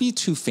 they be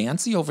too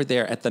fancy over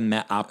there at the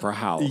Met Opera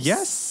House.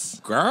 Yes.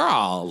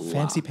 Girl.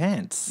 Fancy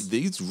pants.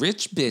 These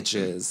rich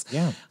bitches.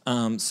 Yeah.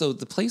 So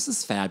the place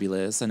is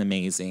fabulous and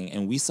amazing.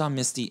 And we saw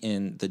Misty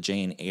in the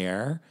Jane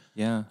Eyre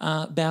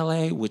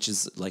ballet, which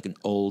is like an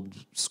old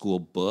school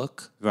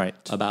book. Right.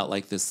 About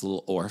like this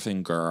little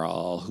orphan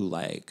girl who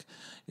like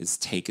is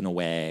taken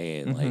away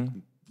and like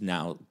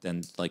now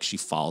then like she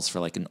falls for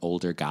like an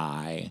older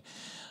guy.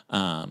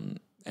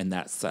 And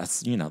that's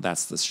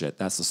the shit.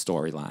 That's the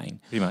storyline.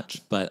 Pretty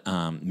much. But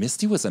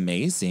Misty was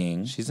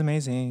amazing. She's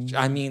amazing.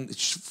 I mean,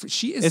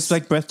 she is. It's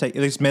like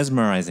breathtaking. It's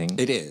mesmerizing.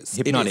 It is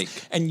hypnotic. It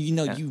is. And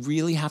you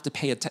really have to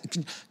pay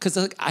attention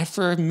because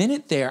for a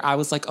minute there, I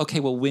was like, okay,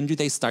 well, when do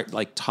they start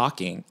like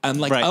talking? I'm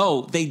like,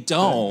 oh, they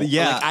don't.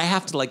 Yeah. Like, I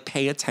have to like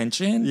pay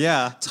attention.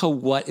 Yeah. To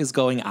what is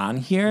going on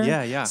here.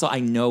 Yeah, yeah. So I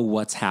know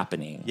what's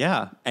happening.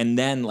 Yeah. And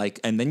then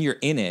you're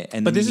in it,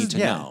 and But then this you is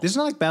need to know. This is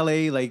not like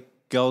ballet, like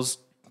girls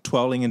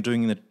twirling and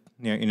doing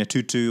in a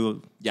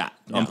tutu. Yeah,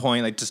 on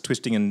point, like just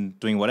twisting and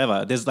doing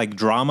whatever. There's like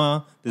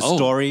drama. There's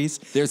stories.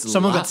 There's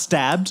someone got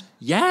stabbed.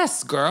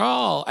 Yes,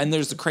 girl. And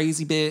there's a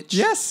crazy bitch.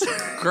 Yes,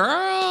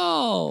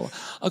 girl.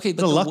 Okay,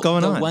 but there's a lot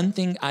going on. The one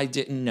thing I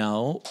didn't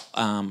know,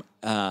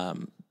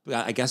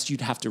 I guess you'd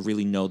have to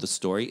really know the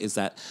story, is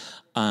that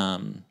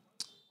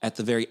at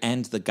the very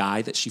end, the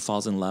guy that she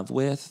falls in love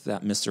with,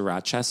 that Mr.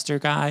 Rochester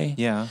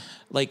guy,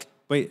 like.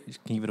 Wait,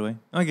 can you give it away?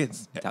 Oh,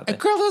 it's out there.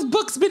 Girl, this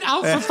book's been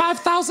out for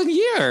 5,000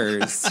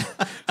 years.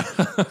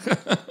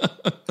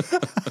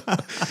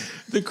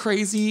 The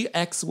crazy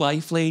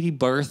ex-wife lady,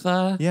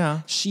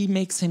 Bertha, she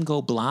makes him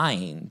go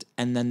blind.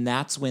 And then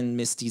that's when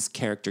Misty's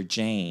character,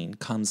 Jane,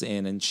 comes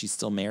in and she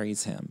still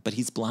marries him. But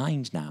he's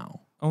blind now.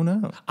 Oh,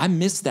 no. I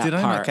missed that part. Did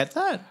I not get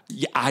that?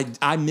 Yeah,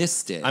 I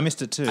missed it. I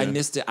missed it, too. I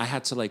missed it. I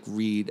had to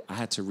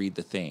read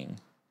the thing.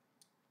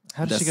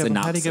 How did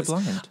he get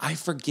blind? I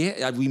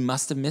forget. We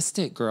must have missed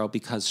it, girl,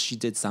 because she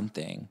did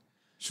something.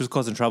 She was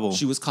causing trouble.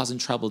 She was causing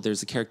trouble.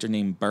 There's a character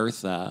named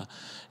Bertha,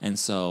 and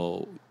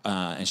so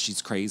and she's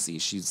crazy.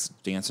 She's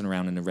dancing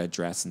around in a red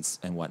dress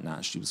and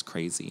whatnot. She was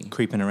crazy,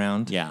 creeping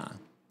around. Yeah,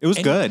 it was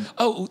good.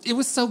 Oh, it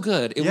was so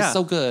good. It was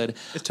so good.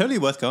 It's totally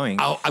worth going.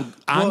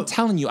 I'm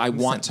telling you, I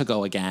want to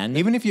go again.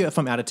 Even if you're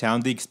from out of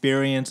town, the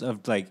experience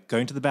of like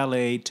going to the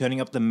ballet,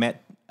 turning up the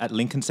Met at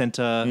Lincoln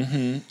Center,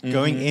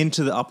 going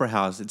into the Opera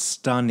House, it's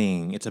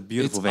stunning. It's a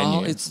beautiful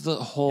venue. It's the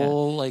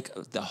whole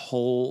the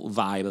whole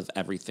vibe of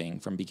everything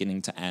from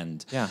beginning to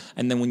end. Yeah.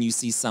 And then when you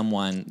see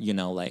someone,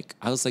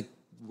 I was like,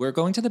 we're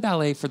going to the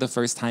ballet for the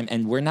first time,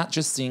 and we're not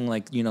just seeing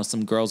like, you know,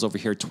 some girls over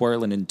here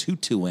twirling and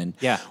tutuing.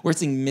 Yeah. We're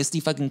seeing Misty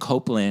fucking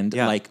Copeland.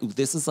 Yeah. Like,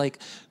 this is like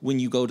when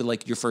you go to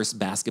like your first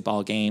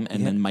basketball game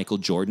and then Michael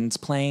Jordan's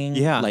playing.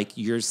 Yeah. Like,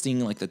 you're seeing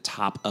like the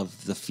top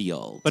of the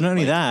field. But not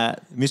only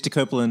that, Misty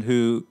Copeland,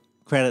 who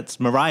credits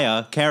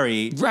Mariah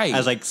Carey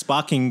as like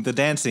sparking the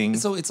dancing.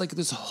 So it's like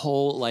this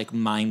whole like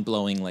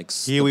mind-blowing like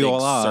Here we big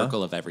all are.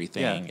 circle of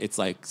everything. Yeah. It's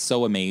like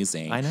so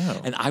amazing. I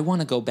know. And I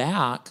want to go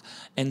back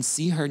and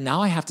see her.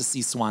 Now I have to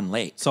see Swan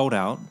Lake. Sold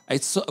out.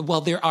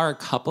 Well, there are a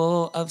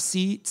couple of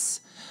seats,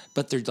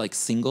 but they're like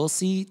single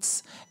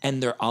seats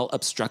and they're all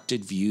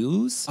obstructed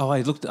views. Oh,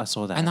 I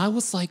saw that. And I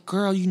was like,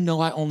 girl, you know,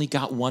 I only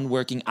got one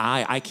working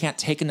eye. I can't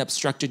take an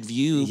obstructed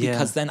view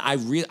because then I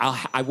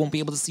won't be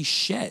able to see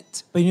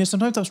shit. But you know,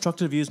 sometimes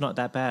obstructed view is not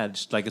that bad.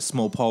 Just like a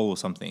small pole or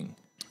something.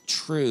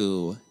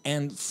 True.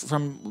 And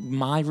from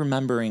my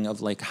remembering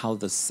of like how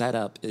the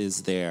setup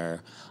is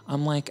there,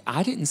 I'm like,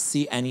 I didn't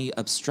see any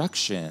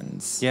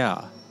obstructions.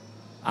 Yeah.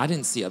 I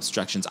didn't see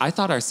obstructions. I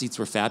thought our seats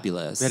were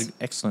fabulous. We had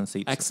excellent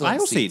seats. Excellent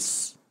aisle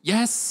seats.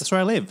 Yes. That's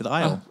where I live, the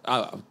aisle.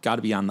 Got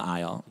to be on the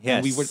aisle.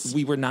 Yes. And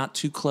we were not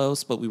too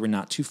close, but we were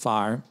not too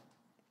far.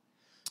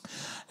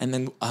 And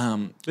then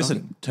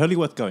Listen, totally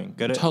worth going.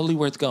 Go to totally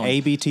worth going.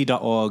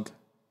 abt.org.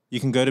 You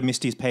can go to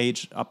Misty's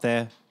page up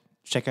there.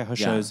 Check out her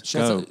shows.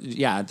 Go.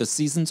 The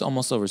season's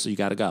almost over, so you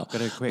got to go.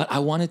 Gotta quick. But I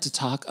wanted to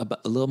talk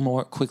a little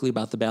more quickly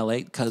about the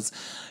ballet because,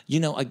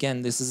 you know,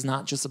 again, this is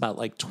not just about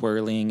like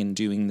twirling and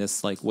doing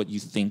this like what you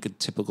think a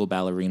typical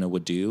ballerina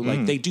would do.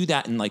 Like they do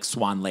that in like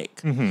Swan Lake,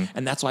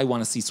 and that's why I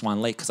want to see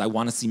Swan Lake because I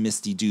want to see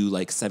Misty do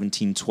like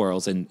 17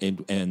 twirls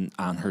and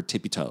on her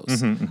tippy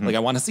toes. Like I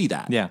want to see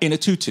that. Yeah. In a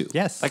tutu.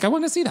 Yes. Like I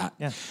want to see that.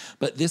 Yeah.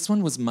 But this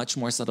one was much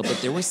more subtle.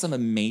 But there were some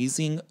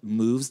amazing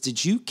moves.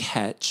 Did you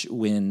catch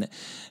when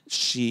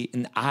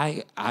and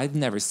I've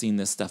never seen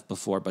this stuff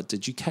before, but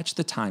did you catch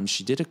the time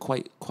she did it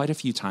quite a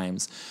few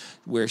times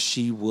where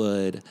she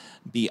would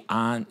be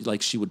on,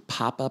 like she would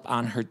pop up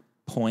on her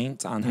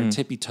point on her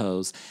tippy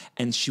toes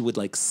and she would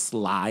like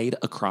slide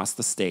across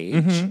the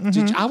stage.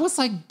 I was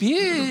like,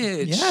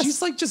 bitch, Yes.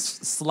 she's like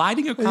just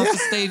sliding across the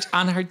stage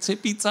on her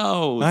tippy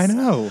toes. I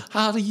know.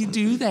 How do you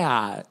do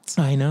that?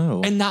 I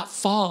know. And not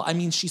fall. I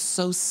mean, she's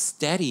so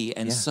steady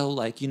and so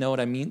like, you know what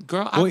I mean?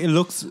 Girl,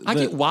 I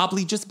get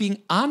wobbly just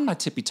being on my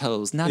tippy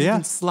toes, not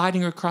even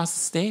sliding across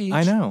the stage.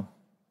 I know.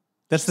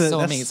 That's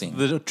amazing.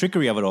 The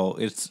trickery of it all.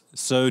 It's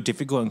so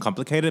difficult and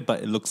complicated,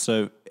 but it looks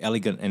so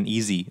elegant and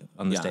easy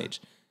on the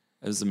stage.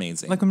 It was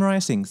amazing. Like when Mariah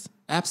sings.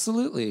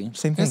 Absolutely.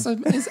 Same thing.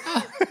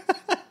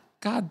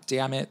 God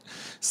damn it.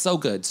 So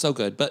good, so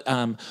good. But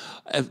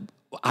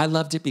I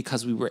loved it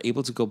because we were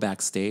able to go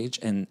backstage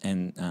and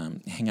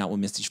hang out with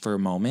Misty for a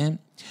moment.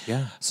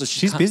 Yeah. So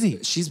she's busy.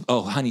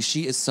 Honey,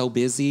 she is so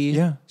busy.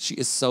 Yeah. She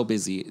is so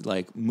busy,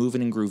 like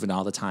moving and grooving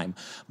all the time.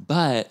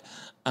 But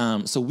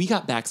so we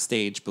got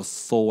backstage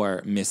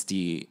before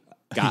Misty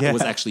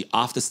was actually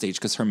off the stage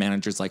because her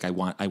manager's like, I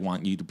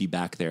want you to be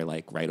back there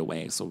like right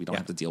away so we don't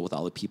have to deal with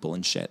all the people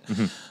and shit.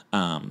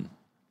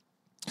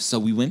 So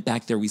we went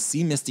back there. We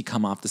see Misty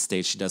come off the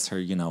stage. She does her,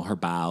 you know, her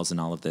bows and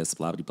all of this,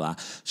 blah, blah, blah.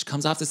 She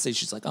comes off the stage.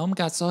 She's like, oh my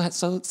God, so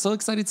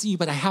excited to see you,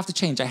 but I have to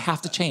change.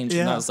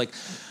 And I was like,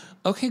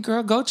 okay,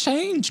 girl, go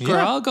change,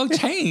 girl, go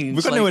change.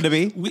 We've got nowhere to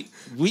be.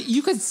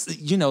 You could,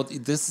 you know,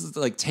 this is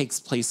like takes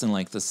place in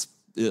like this,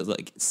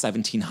 like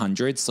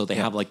 1700s, so they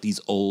have like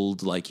these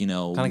old, like, you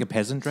know, Kind of like a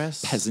peasant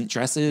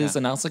dresses.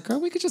 and I was like,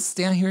 girl, we could just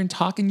stand here and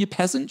talk in your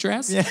peasant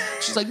dress.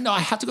 She's like, no, I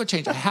have to go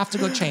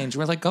change.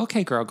 We're like,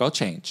 okay, girl, go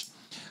change.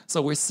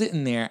 So we're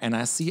sitting there, and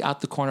I see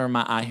out the corner of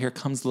my eye, here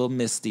comes little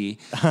Misty,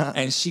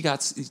 and she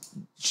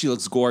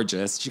looks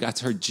gorgeous. She got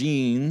her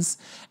jeans,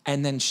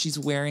 and then she's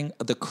wearing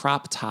the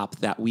crop top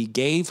that we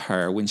gave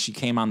her when she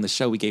came on the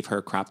show. We gave her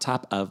a crop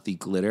top of the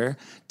glitter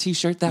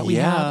T-shirt that we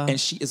have, and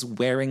she is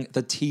wearing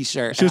the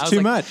T-shirt. She was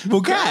too much. Well,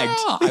 gagged.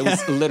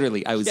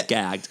 I was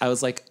gagged. I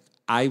was like,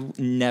 I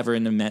never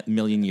in a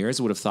million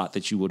years would have thought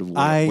that you would have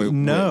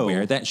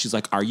wear that. And she's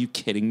like, are you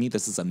kidding me?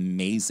 This is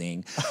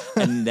amazing.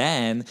 And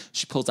then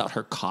she pulls out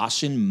her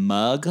caution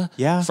mug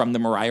from the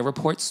Mariah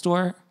Report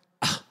store.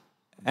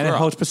 And it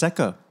holds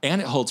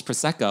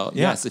Prosecco.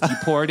 Yes, if you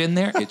pour it in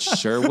there, it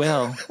sure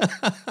will.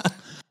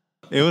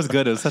 It was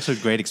good. It was such a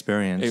great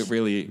experience. It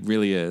really,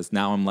 really is.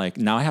 Now I'm like,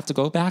 now I have to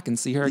go back and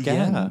see her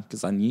again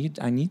because I need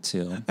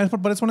to.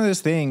 But it's one of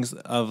those things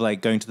of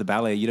like going to the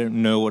ballet. You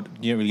don't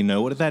really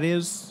know what that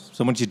is.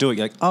 So once you do it,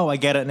 you're like, oh, I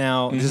get it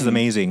now. This is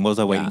amazing. What was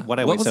I waiting? Why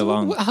did I wait so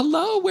long?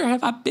 Hello, where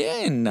have I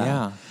been?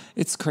 Yeah.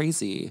 It's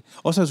crazy.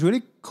 Also, it's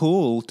really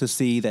cool to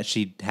see that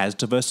she has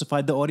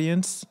diversified the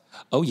audience.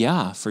 Oh,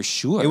 yeah, for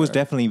sure. It was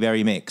definitely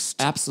very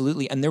mixed.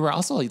 Absolutely. And there were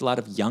also a lot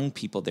of young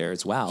people there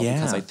as well. Yeah.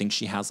 Because I think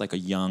she has like a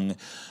young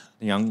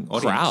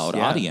audience.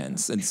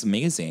 audience. It's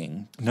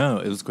amazing. No,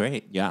 it was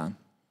great. Yeah.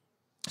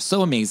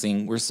 So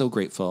amazing. We're so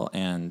grateful.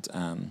 And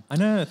I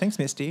know. Thanks,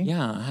 Misty.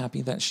 Yeah,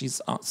 happy that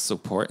she's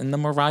supporting the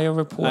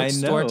mariahreport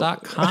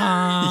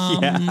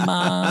store.com.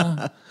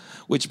 Yeah.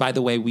 Which, by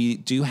the way, we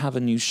do have a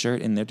new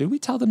shirt in there. Did we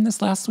tell them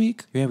this last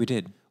week? Yeah, we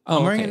did.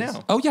 I'm wearing it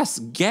now. Oh, yes.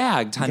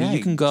 Gagged, honey. You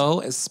Gagged. can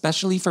go,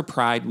 especially for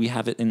Pride. We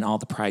have it in all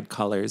the Pride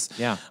colors.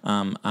 Yeah.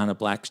 On a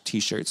black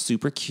t-shirt.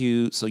 Super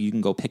cute. So you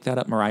can go pick that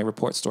up,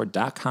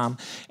 mariahreport.store.com.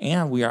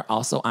 And we are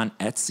also on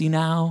Etsy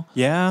now.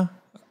 Yeah.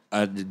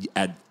 At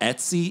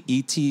Etsy,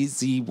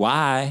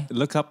 ETZY.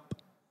 Look up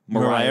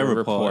Mariah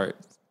Report.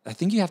 I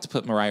think you have to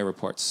put Mariah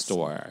Report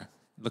store.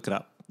 Look it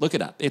up. Look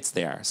it up. It's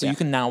there. So you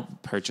can now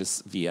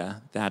purchase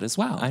via that as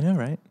well. I know,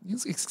 right?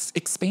 It's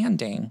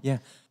expanding. Yeah.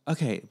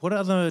 Okay. What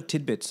other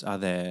tidbits are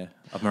there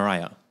of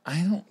Mariah?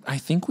 I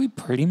think we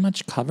pretty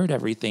much covered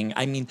everything.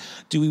 I mean,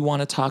 do we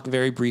want to talk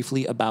very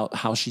briefly about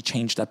how she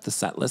changed up the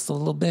set list a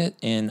little bit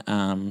in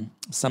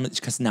some,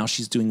 because now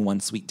she's doing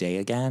One Sweet Day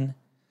again.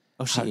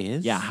 Oh, she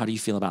is? Yeah. How do you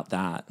feel about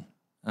that?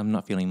 I'm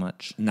not feeling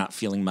much. Not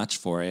feeling much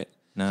for it.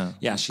 No.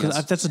 Yeah.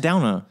 That's a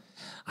downer.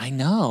 I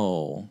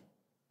know.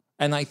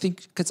 And I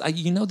think, because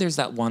there's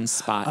that one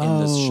spot in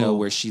this show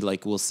where she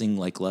like will sing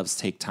like Love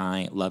Takes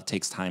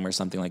Time or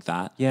something like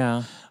that.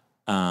 Yeah.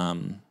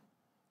 Hang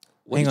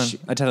on. I just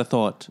had a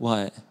thought.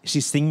 What?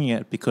 She's singing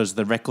it because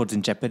the record's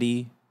in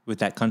jeopardy with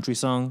that country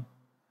song.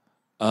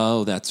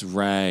 Oh, that's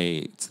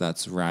right.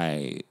 That's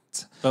right.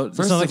 But First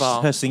it's not of like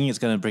all, her singing is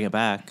going to bring it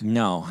back.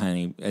 no,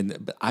 honey.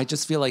 But I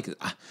just feel like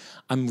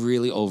I'm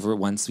really over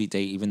One Sweet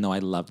Day, even though I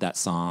love that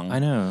song. I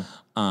know.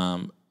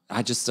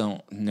 I just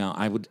don't know.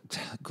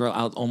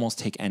 I'll almost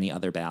take any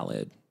other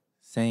ballad.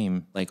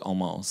 Same. Like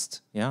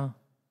almost. Yeah.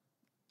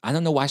 I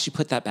don't know why she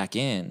put that back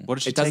in. What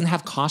did she It doesn't take?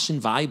 have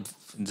caution vibe.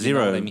 Zero. You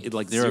know what I mean?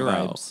 Like zero.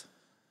 vibes.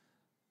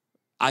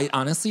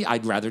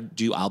 I'd rather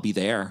do I'll Be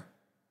There.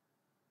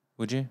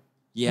 Would you?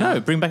 Yeah. No,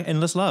 bring back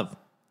Endless Love.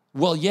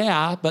 Well,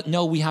 yeah, but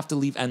no, we have to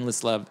leave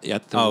Endless Love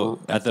at the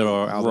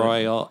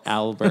Royal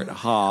Albert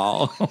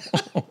Hall.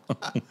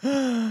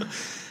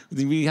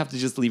 We have to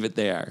just leave it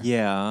there.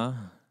 Yeah.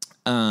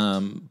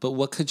 But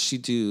what could she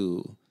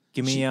do?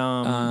 Give me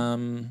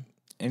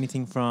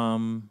anything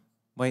from...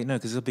 Wait, no,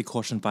 because it'll be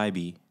Caution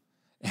Vibey.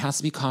 It has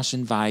to be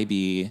Caution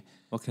Vibey.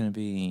 What can it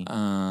be?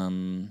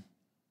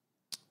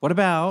 What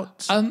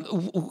about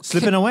Slipping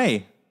Slipping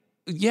Away?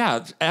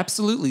 Yeah,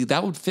 absolutely.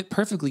 That would fit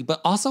perfectly.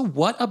 But also,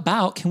 what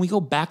about, can we go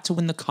back to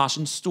when the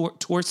Caution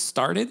tour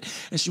started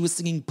and she was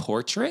singing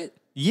Portrait?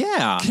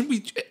 Yeah.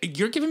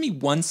 You're giving me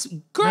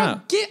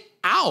girl, get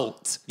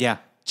out. Yeah.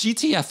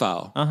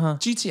 GTFO.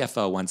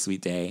 GTFO, One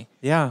Sweet Day.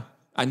 Yeah.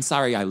 I'm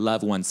sorry, I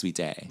love One Sweet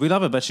Day. We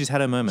love her, but she's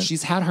had her moment.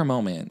 She's had her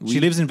moment.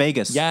 She lives in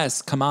Vegas.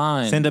 Yes, come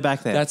on. Send her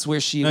back there. That's where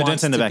she No, wants don't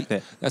send her to back be.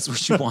 there. That's where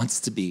she wants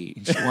to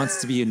be. She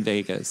wants to be in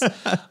Vegas. So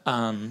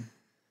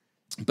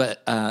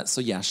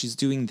yeah, she's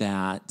doing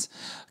that.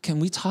 Can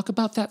we talk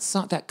about that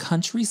song, that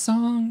country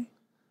song?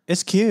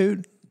 It's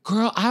cute.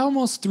 Girl, I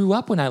almost threw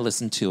up when I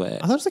listened to it.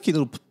 I thought it was a cute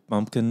little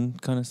bumpkin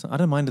kind of song. I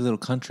don't mind a little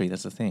country.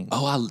 That's the thing.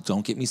 Oh,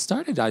 don't get me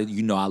started. I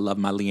love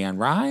my Leanne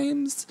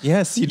Rhymes.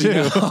 Yes, you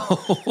do.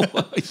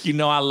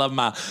 I love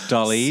my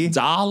Dolly.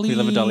 Dolly. We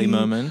love a Dolly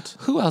moment.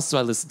 Who else do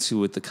I listen to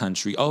with the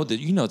country? Oh, the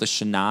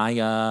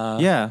Shania.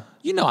 Yeah.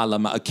 I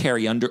love a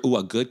Carrie Under. Oh,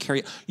 a good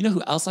Carrie. You know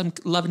who else I'm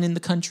loving in the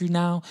country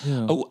now?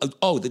 Yeah.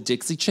 Oh, the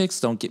Dixie Chicks.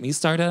 Don't get me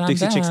started on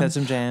Dixie them. Chicks had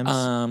some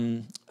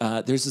jams.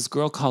 There's this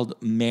girl called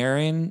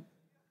Maren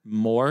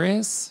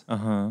Morris.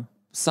 Uh-huh.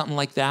 Something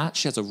like that.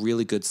 She has a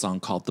really good song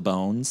called The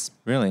Bones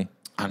Really?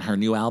 on her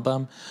new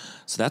album.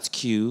 So that's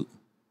cute.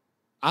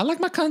 I like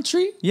my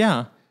country,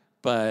 Yeah.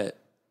 but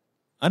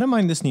I don't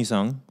mind this new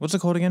song. What's it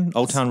called again?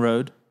 Old Town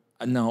Road?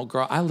 no,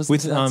 girl, I listen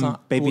With to that song.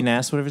 Baby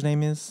Nass, whatever his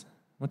name is.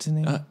 What's his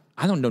name?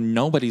 I don't know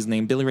nobody's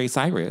name. Billy Ray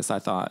Cyrus, I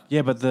thought.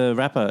 Yeah, but the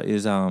rapper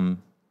is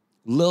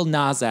Lil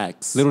Nas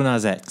X. Little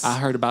Nas X. I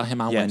heard about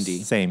him on Yes,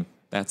 Wendy. same.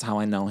 That's how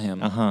I know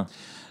him. Uh-huh.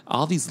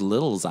 All these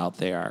littles out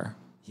there.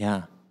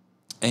 Yeah.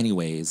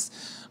 Anyways,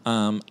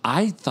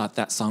 I thought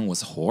that song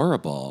was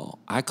horrible.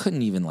 I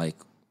couldn't even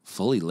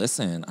fully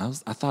listen. I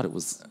thought it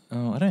was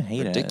Oh, I don't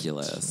hate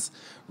ridiculous.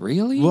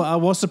 Really? Well, I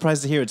was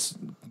surprised to hear it's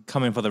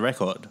coming for the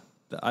record.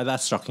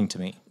 That's shocking to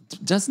me.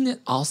 Doesn't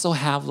it also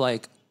have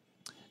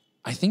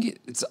I think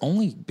it's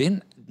only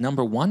been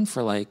number one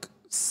for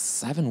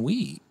 7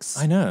 weeks.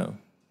 I know.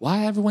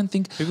 Why everyone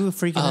think People are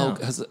freaking out.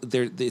 because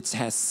it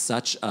has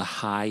such a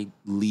high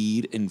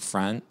lead in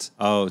front.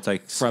 Oh, it's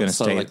like From gonna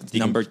so stay.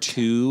 number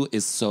 2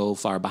 is so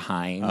far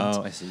behind.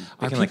 Oh, I see.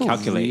 They Are can people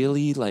calculate.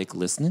 really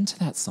listening to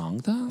that song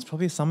though? It's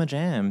probably a summer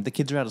jam. The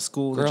kids are out of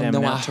school. Girl, they're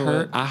jamming no, out to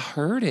it. I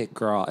heard it,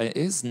 girl. It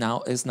is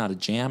now. It's not a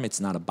jam.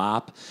 It's not a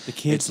bop. The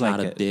kids It's not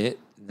like a it. bit.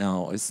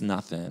 No, it's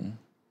nothing.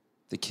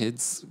 The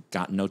kids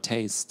got no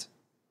taste.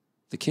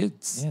 The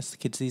kids. Yes, the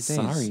kids these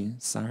days.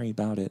 Sorry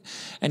about it.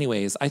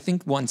 Anyways, I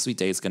think One Sweet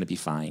Day is going to be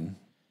fine.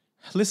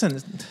 Listen,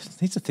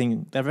 here's the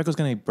thing. That record's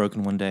going to be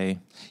broken one day.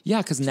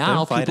 Yeah, because now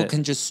don't fight people it.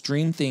 can just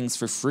stream things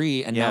for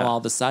free, and Yeah. now all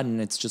of a sudden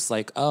it's just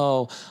I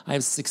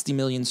have 60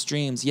 million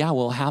streams. Yeah,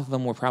 well, half of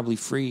them were probably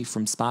free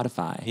from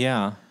Spotify.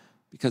 Yeah.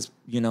 Because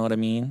you know what I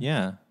mean.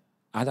 Yeah.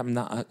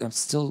 I'm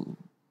still.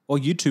 Or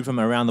YouTube from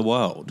around the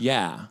world.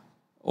 Yeah,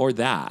 or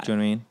that. Do you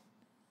know what I mean?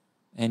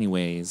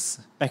 Anyways,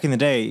 Back in the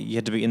day, you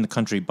had to be in the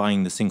country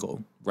buying the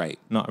single, right.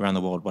 not around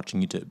the world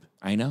watching YouTube.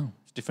 I know.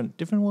 Different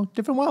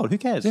world. Who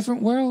cares?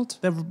 Different world.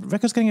 The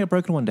record's going to get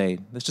broken one day.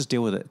 Let's just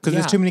deal with it. Because Yeah.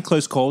 there's too many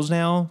close calls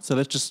now, so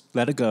let's just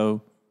let it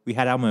go. We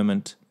had our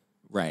moment.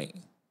 Right.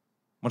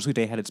 Monster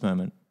Day had its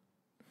moment.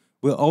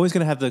 We're always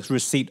going to have the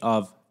receipt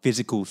of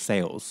physical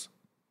sales.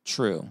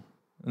 True.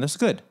 And that's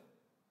good.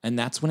 And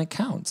that's when it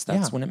counts.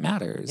 That's Yeah. when it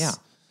matters. Yeah.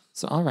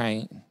 So, all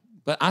right.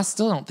 But I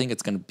still don't think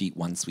it's going to beat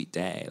One Sweet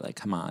Day. Like,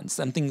 come on.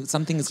 Something is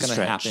going to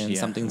stretch, happen. yeah.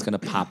 Something's going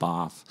to pop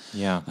off.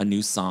 Yeah. A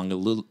new song,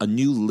 a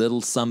new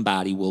little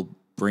somebody will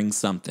bring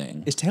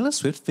something. Is Taylor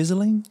Swift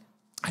fizzling?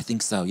 I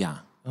think so, yeah.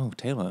 Oh,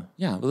 Taylor.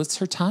 Yeah, well, it's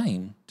her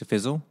time. To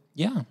fizzle?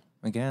 Yeah.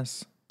 I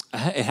guess.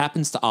 It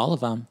happens to all of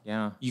them.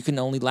 Yeah. You can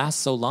only last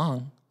so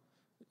long.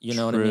 You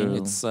know what I mean?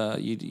 It's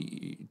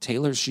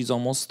Taylor, she's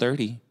almost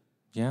 30.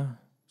 Yeah.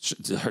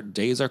 Her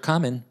days are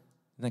coming.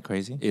 Isn't that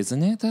crazy?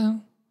 Isn't it, though?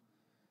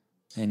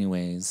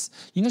 Anyways,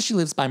 you know she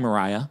lives by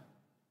Mariah.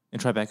 In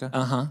Tribeca?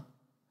 Uh-huh.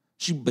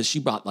 She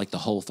bought like the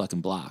whole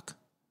fucking block.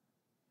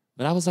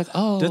 But I was like,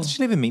 oh. Doesn't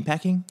she live in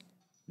meatpacking?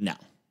 No.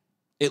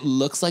 It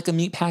looks like a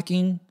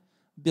meatpacking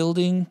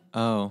building,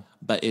 Oh.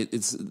 but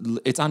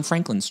it's on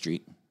Franklin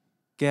Street.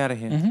 Get out of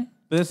here.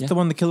 But that's the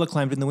one the killer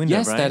climbed in the window,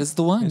 Yes, right? that is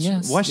the one,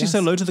 yes. Why is she so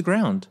low to the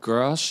ground?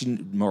 Girl,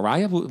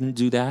 Mariah wouldn't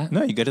do that.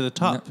 No, you go to the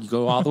top. No, you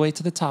go all the way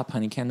to the top,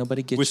 honey. Can't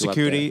nobody get With you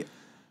security up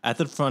at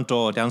the front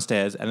door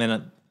downstairs and then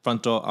at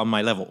front door on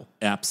my level.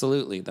 there.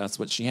 Absolutely. That's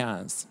what she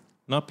has.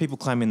 Not people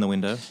climbing the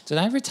window. Did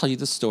I ever tell you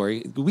the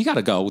story? We got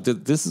to go.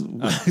 This is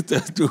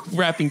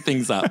wrapping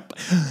things up.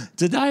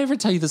 Did I ever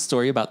tell you the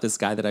story about this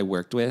guy that I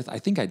worked with? I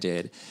think I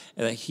did.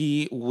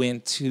 He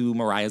went to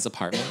Mariah's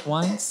apartment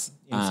once.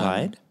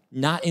 Inside?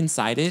 Not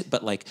inside it,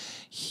 but like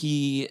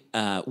he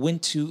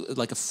went to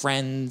like a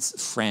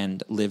friend's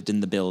friend lived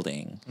in the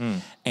building.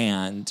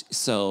 And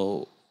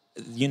so,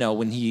 you know,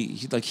 when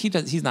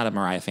he's not a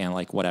Mariah fan,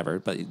 like whatever,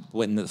 but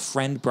when the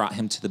friend brought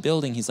him to the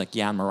building, he's like,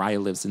 yeah, Mariah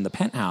lives in the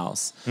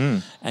penthouse.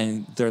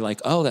 And they're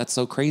like, oh, that's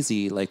so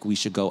crazy. Like we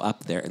should go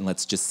up there and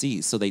let's just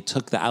see. So they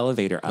took the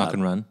elevator up. Knock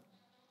and run.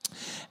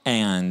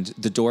 And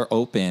the door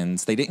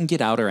opens. They didn't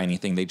get out or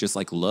anything. They just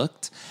like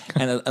looked.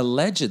 And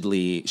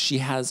allegedly, she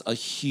has a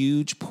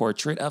huge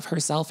portrait of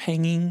herself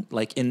hanging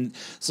like in.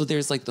 So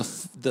there's like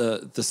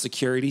the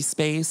security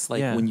space,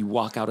 like Yeah. when you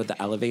walk out of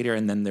the elevator,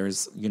 and then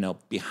there's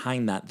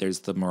behind that there's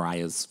the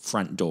Mariah's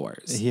front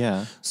doors.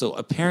 Yeah. So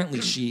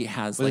apparently she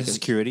has Was like there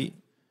security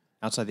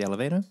outside the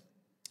elevator?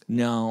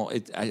 No,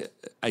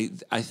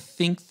 I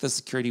think the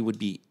security would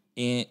be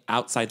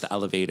outside the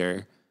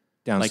elevator,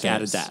 Downstairs. like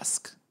at a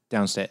desk.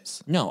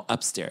 Downstairs. No,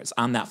 upstairs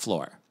on that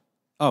floor.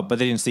 Oh, but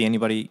they didn't see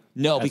anybody?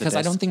 No, at the because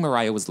I don't desk? think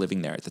Mariah was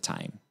living there at the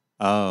time.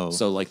 Oh.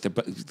 So like the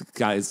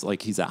guy's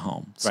like he's at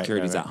home.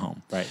 Security's right. at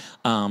home. Right.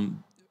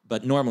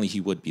 But normally he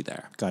would be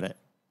there. Got it.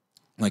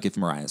 Like if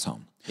Mariah's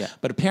home. Yeah.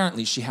 But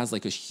apparently she has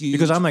like a huge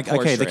Because I'm like,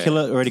 okay, the portrait.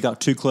 killer already got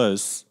too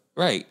close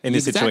Right. in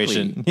this exactly.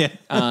 situation.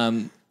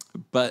 Yeah.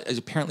 But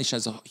apparently she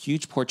has a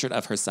huge portrait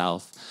of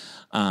herself,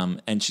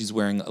 and she's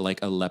wearing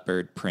like a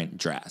leopard print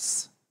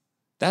dress.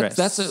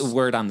 That's a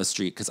word on the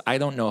street because I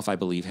don't know if I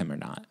believe him or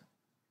not.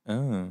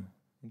 Oh,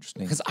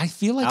 interesting. Because I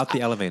feel like Out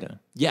the elevator.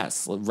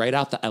 Yes, right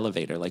out the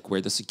elevator, like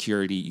where the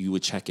security, you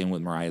would check in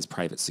with Mariah's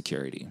private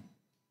security.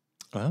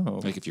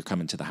 Oh. Like if you're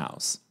coming to the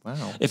house.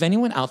 Wow. If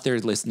anyone out there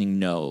listening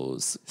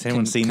knows, Has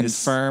anyone seen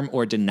this? confirm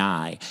or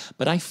deny.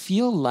 But I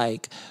feel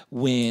like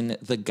when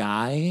the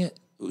guy,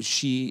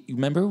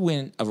 remember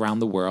when Around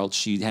the World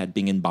she had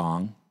Bing and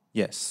Bong?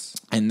 Yes.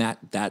 And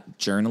that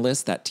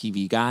journalist, that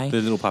TV guy.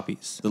 The little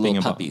puppies. The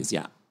little puppies,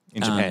 yeah.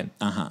 In Japan.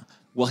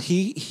 Well,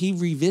 he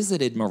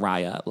revisited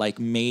Mariah like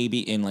maybe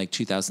in like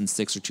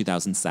 2006 or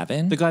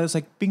 2007. The guy that's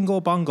like bingo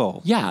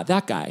bongo. Yeah,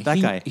 that guy. That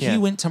guy, yeah. He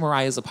went to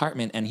Mariah's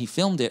apartment and he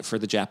filmed it for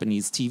the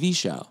Japanese TV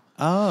show.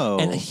 Oh.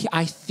 And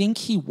I think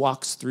he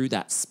walks through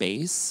that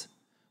space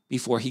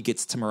before he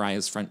gets to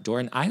Mariah's front door.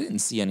 And I didn't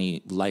see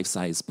any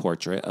life-size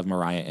portrait of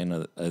Mariah in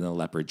a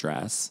leopard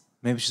dress.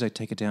 Maybe she's like,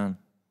 take it down.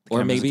 The Or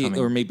cameras are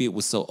coming. maybe it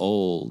was so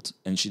old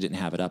and she didn't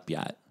have it up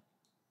yet.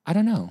 I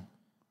don't know.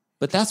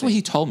 But that's what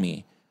he told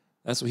me.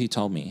 That's what he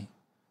told me.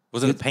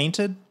 Was it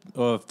painted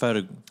or a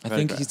photo? I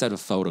think he said a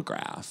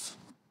photograph.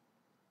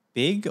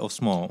 Big or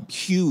small?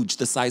 Huge,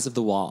 the size of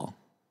the wall.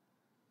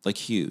 Like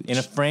huge. In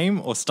a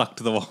frame or stuck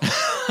to the wall?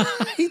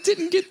 I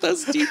didn't get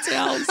those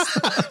details.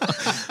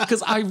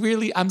 Because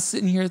I'm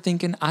sitting here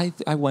thinking, I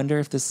wonder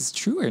if this is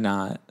true or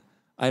not.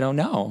 I don't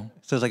know.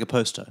 So it's like a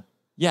poster.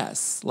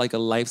 Yes, like a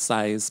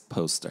life-size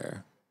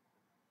poster.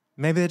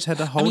 Maybe they just had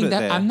to hold it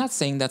there. I'm not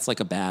saying that's like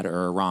a bad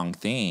or a wrong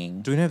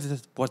thing. Do we know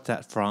what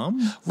that's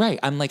from? Right.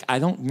 I'm like, I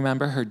don't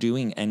remember her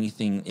doing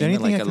anything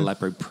in like a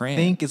leopard print.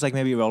 I think it's like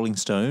maybe a Rolling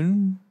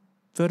Stone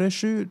photo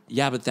shoot.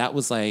 Yeah, but that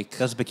was like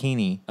That's a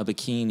bikini. a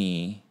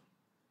bikini.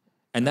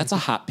 And that's a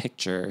hot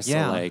picture. So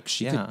Yeah, like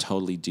she yeah. could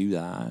totally do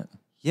that.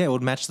 Yeah, it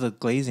would match the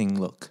glazing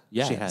look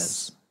Yes. she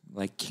has.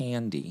 Like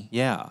candy.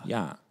 Yeah.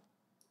 Yeah.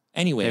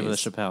 Anyways, David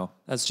LaChapelle.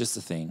 that's just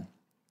a thing.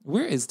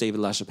 Where is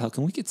David LaChapelle?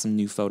 Can we get some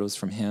new photos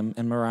from him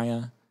and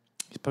Mariah?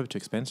 He's probably too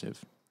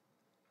expensive.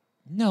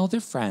 No, they're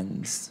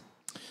friends.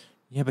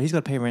 Yeah, but he's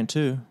got to pay rent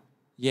too.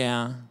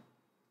 Yeah.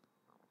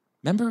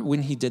 Remember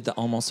when he did the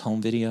Almost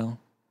Home video?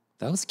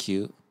 That was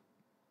cute.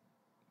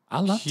 I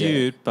loved it.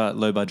 Cute, but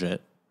low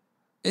budget.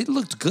 It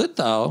looked good,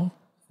 though.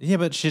 Yeah,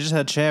 but she just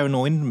had a chair and a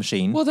wind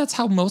machine. Well, that's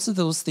how most of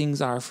those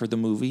things are for the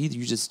movie.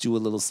 You just do a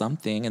little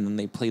something, and then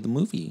they play the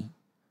movie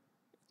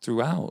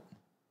throughout.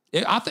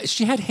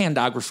 She had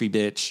handography,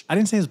 bitch. I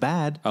didn't say it was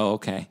bad. Oh,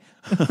 okay.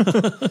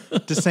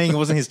 Just saying it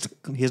wasn't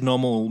his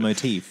normal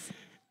motif.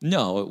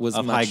 No, it was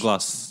of much, high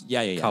gloss.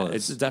 Yeah.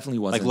 Colors. It definitely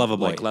wasn't Like Loverboy.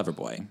 like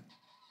Loverboy.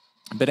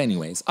 But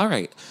anyways, all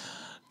right.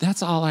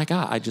 That's all I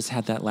got. I just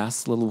had that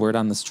last little word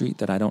on the street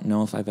that I don't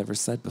know if I've ever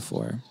said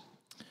before.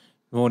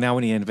 Well, now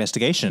we need an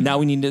investigation. Now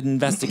we need an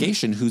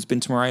investigation. Who's been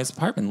to Mariah's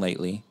apartment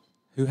lately?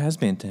 Who has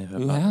been to her?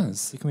 Who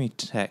has? Who can we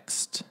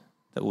text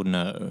that will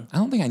know? I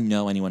don't think I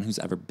know anyone who's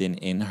ever been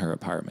in her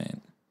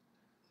apartment.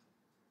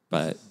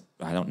 But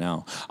I don't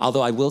know.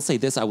 Although I will say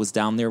this, I was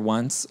down there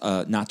once,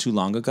 not too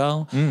long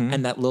ago,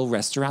 and that little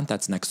restaurant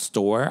that's next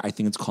door, I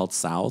think it's called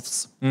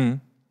South's,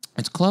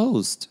 it's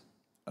closed.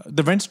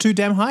 The rent's too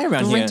damn high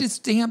around The here. rent is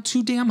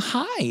too damn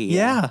high.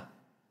 Yeah.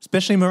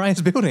 Especially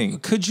Mariah's building.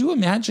 Could you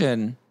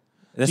imagine?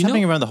 That's You know-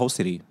 happening around the whole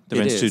city. The It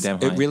rent's too is.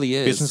 damn high. It really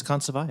is. Business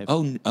can't survive.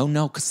 Oh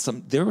no, because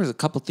there was a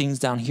couple things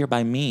down here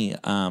by me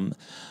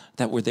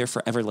that were there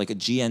forever, like a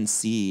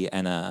GNC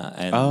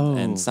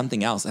and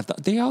something else. I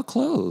thought they all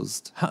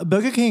closed.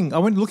 Burger King. I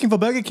went looking for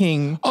Burger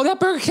King. Oh, that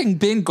Burger King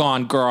been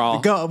gone, girl.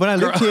 When I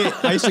lived here,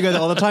 I used to go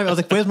there all the time. I was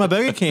like, where's my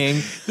Burger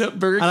King? That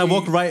Burger And I King-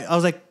 walked right. I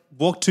was like,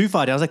 walked too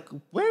far down. I was like,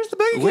 where's the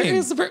Burger King? Where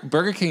is the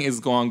Burger King is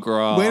gone,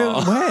 girl.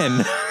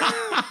 When?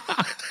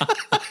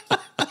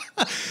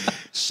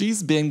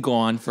 She's been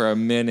gone for a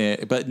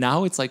minute, but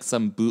now it's like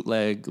some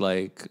bootleg,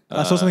 like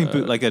I saw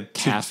something like a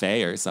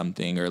cafe or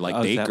something, or like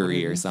Oh, is that what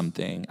bakery it or is?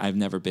 something. I've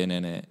never been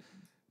in it,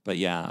 but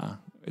yeah,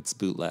 it's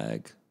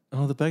bootleg.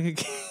 Oh, the Burger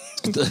King.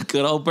 The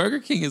good old Burger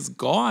King is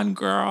gone,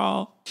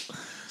 girl.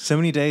 So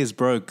many days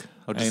broke.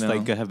 I'll I just know.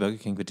 like go have Burger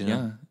King for dinner.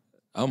 Yeah.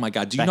 Oh my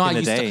God. Do you Back know in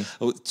I the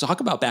used to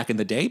talk about back in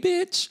the day,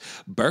 bitch?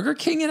 Burger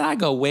King and I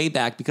go way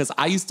back because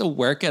I used to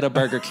work at a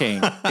Burger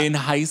King in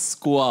high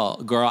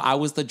school. Girl, I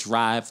was the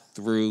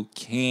drive-through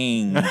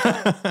king.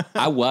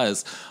 I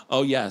was.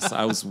 Oh yes,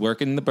 I was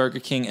working in the Burger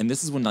King, and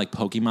this is when like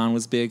Pokemon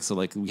was big. So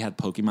like we had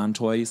Pokemon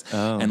toys,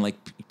 and like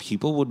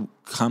people would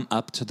come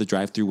up to the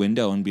drive-through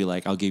window and be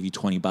like, "I'll give you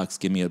 $20,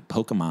 give me a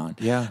Pokemon."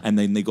 Yeah. And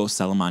then they go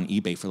sell them on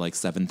eBay for like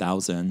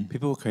 $7,000.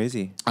 People were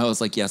crazy. I was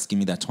like, yes, give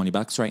me that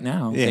 $20 right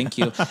now. Thank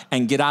you.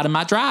 And get out of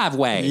my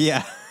driveway.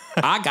 Yeah.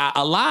 I got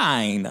a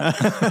line.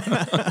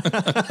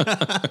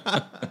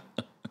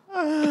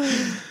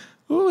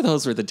 Ooh,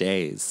 those were the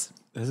days.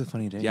 Those are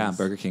funny days. Yeah,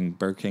 Burger King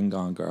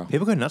gone, girl.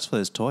 People go nuts for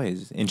those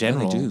toys in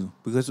general. do.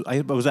 Because I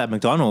was at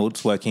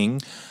McDonald's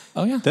working.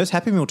 Oh, yeah. Those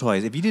Happy Meal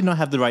toys, if you did not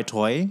have the right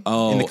toy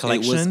in the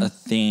collection, it was a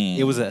thing.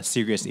 It was a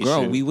serious issue.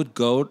 Girl, we would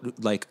go,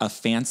 like, a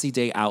fancy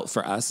day out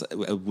for us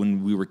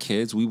when we were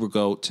kids. We would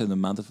go to the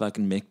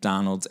motherfucking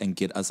McDonald's and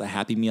get us a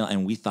Happy Meal,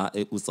 and we thought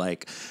it was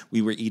like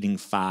we were eating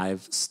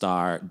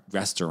 5-star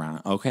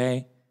restaurant,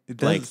 okay?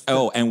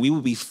 And we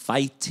would be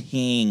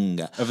fighting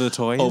Over the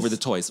toys? Over the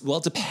toys. Well,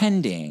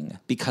 depending,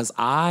 because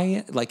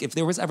if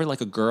there was ever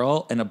like a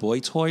girl and a boy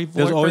toy,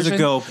 There was always a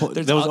girl.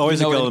 There was always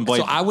a girl and boy.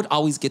 So I would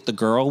always get the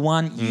girl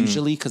one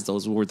usually because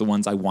those were the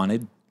ones I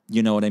wanted.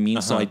 You know what I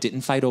mean? So I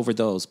didn't fight over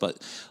those, but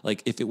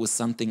like if it was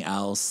something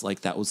else,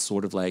 like that was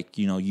sort of like,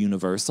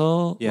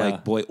 universal,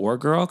 like boy or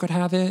girl could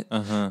have it.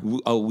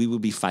 We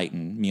would be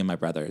fighting, me and my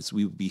brothers.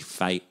 We would be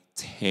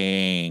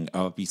fighting.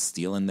 I would be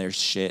stealing their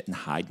shit and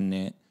hiding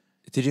it.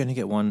 Did you only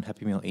get one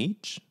Happy Meal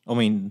each? I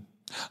mean,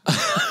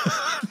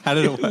 how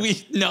did it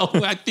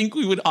work? I think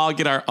we would all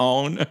get our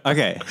own.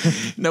 Okay.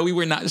 No, we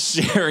were not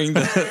sharing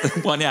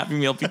the one Happy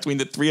Meal between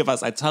the three of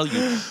us. I tell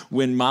you,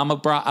 when Mama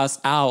brought us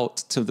out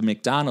to the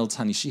McDonald's,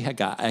 honey, she had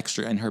got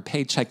extra in her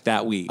paycheck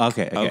that week.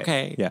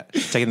 Okay. Yeah.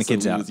 Taking the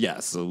kids out.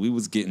 So we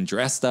was getting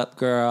dressed up,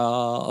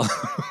 girl.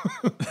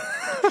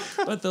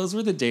 But those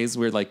were the days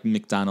where like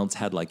McDonald's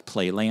had like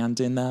Playland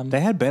in them.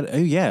 They had better. Oh,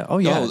 yeah. Oh,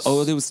 yeah.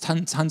 Oh, there was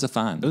tons of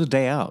fun. It was a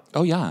day out.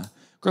 Oh, yeah.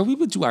 Girl, we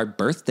would do our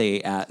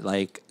birthday at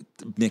like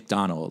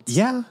McDonald's.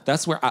 Yeah.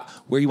 That's where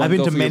you want I've to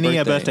go been to for your many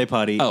a birthday. birthday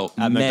party at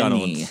at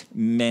McDonald's.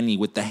 Many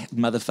with the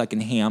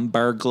motherfucking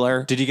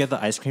Hamburglar. Did you get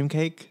the ice cream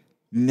cake?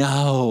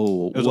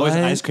 No. It was always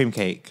an ice cream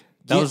cake.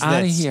 That Get was outta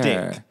their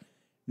here. stick.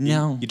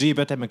 No. You do your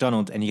birthday at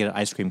McDonald's and you get an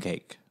ice cream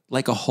cake.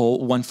 Like a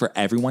whole one for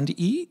everyone to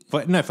eat?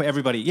 For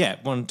everybody. Yeah,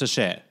 one to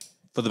share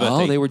for the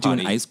birthday. Oh, they were doing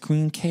party. ice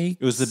cream cake?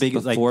 It was the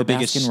biggest, like before the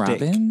biggest Baskin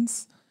stick.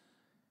 Robbins?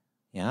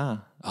 Yeah.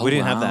 Oh, we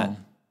didn't have wow. that.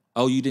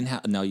 Oh, you didn't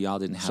have? No, y'all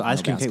didn't have. So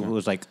ice cream cake Baskin.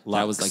 was like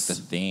That was luxe. like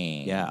the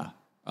thing. Yeah.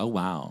 Oh,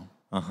 wow.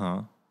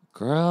 Uh-huh.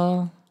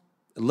 Girl,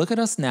 look at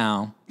us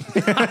now.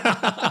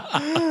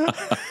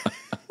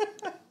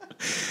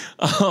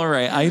 All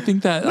right, I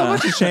think that Not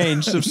much has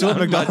changed. I'm still at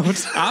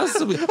McDonald's.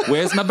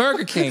 Where's my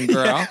Burger King,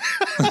 girl?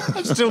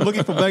 I'm still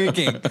looking for Burger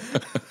King.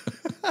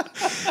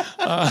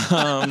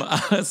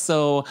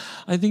 So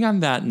I think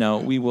on that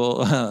note, we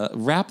will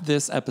wrap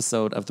this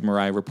episode of the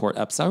Mariah Report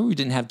up. Sorry we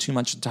didn't have too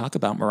much to talk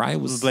about. Mariah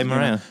was Blame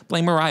Mariah.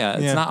 Blame Mariah.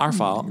 It's Yeah. not our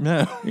fault.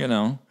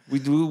 No. We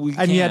do. We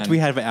And can. yet we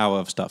have an hour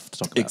of stuff to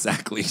talk about.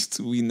 Exactly.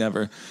 So we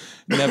never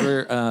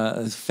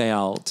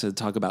fail to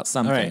talk about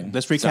something. All right,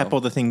 let's recap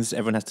all the things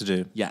everyone has to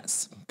do.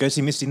 Yes, Go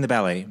see Misty in the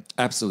ballet.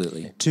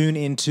 absolutely. Tune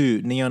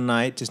into Neon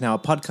Night is now a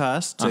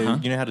podcast, so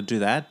you know how to do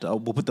that.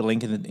 We'll put the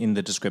link in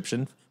the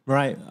description.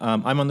 Mariah,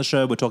 I'm on the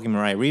show. We're talking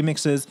Mariah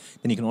remixes.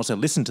 Then you can also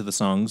listen to the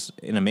songs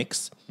in a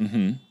mix.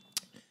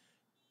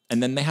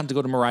 And then they have to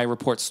go to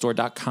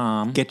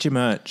mariahrreportstore.com. Get your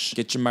merch.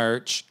 Get your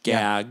merch.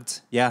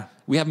 Gagged. Yeah.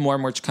 We have more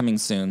merch coming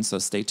soon, so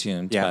stay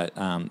tuned. Yeah.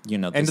 But, you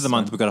know. End of the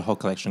month, we've got a whole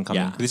collection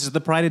coming. Yeah. This is the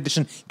Pride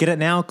edition. Get it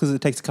now because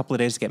it takes a couple of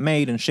days to get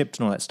made and shipped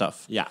and all that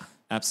stuff. Yeah,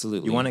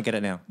 absolutely. You want to get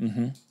it now.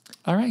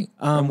 All right.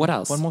 And what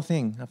else? One more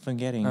thing I'm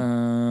forgetting.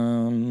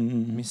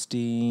 Um,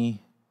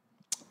 Misty,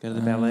 go to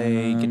the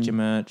ballet, get your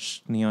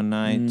merch, Neon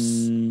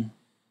Nights.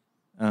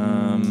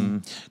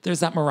 there's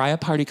that Mariah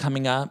party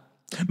coming up.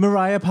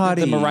 Mariah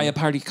party. The Mariah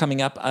party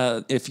coming up.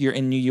 If you're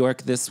in New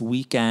York this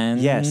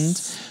weekend,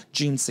 Yes.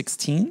 June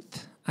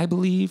 16th, I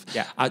believe.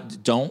 Yeah.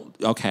 Don't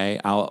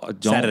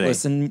Saturday.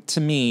 listen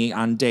to me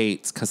on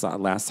dates because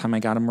last time I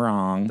got them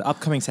wrong. The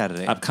upcoming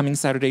Saturday. Upcoming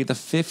Saturday, the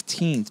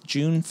 15th,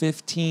 June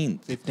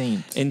 15th.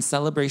 15th. In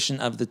celebration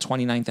of the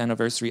 29th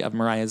anniversary of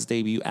Mariah's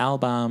debut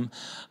album,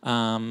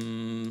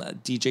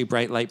 DJ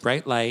Bright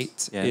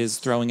Light Yes. is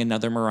throwing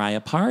another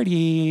Mariah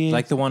party.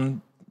 Like the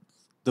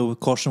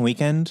Caution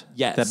Weekend.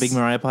 Yes. That big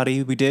Mariah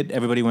party we did.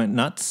 Everybody went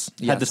nuts.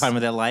 Had the Yes. time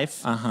of their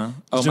life. Oh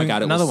She's my doing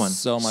God, another it was one.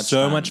 so much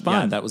fun. much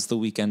fun. Yeah, that was the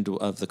weekend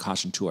of the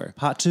Caution Tour.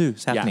 Part 2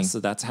 is happening. Yeah,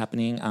 so that's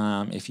happening.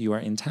 If you are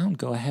in town,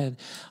 go ahead.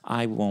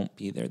 I won't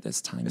be there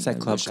this time. It's at I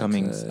Club wish I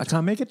Cummings. could. I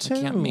can't make it too.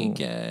 I can't make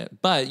it.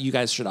 But you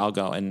guys should all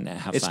go and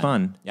have It's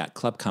fun. Yeah,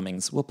 Club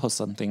Cummings. We'll post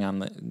something on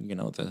the,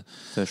 the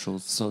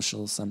Socials.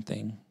 social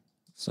something.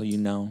 So you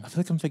know. I feel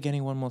like I'm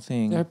forgetting one more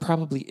thing. There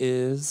probably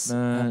is.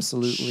 Merch.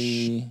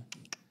 Absolutely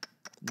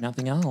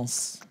nothing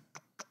else.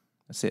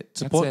 That's it.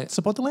 it.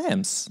 Support the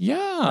lambs. Yeah.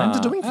 Lambs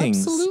are doing things.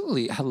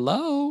 Absolutely.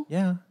 Hello.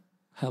 Yeah.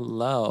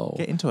 Hello.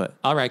 Get into it.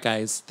 All right,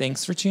 guys.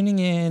 Thanks for tuning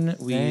in.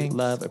 We Thanks.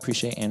 love,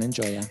 appreciate, and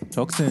enjoy ya.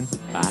 Talk soon.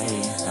 Bye.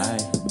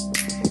 Bye.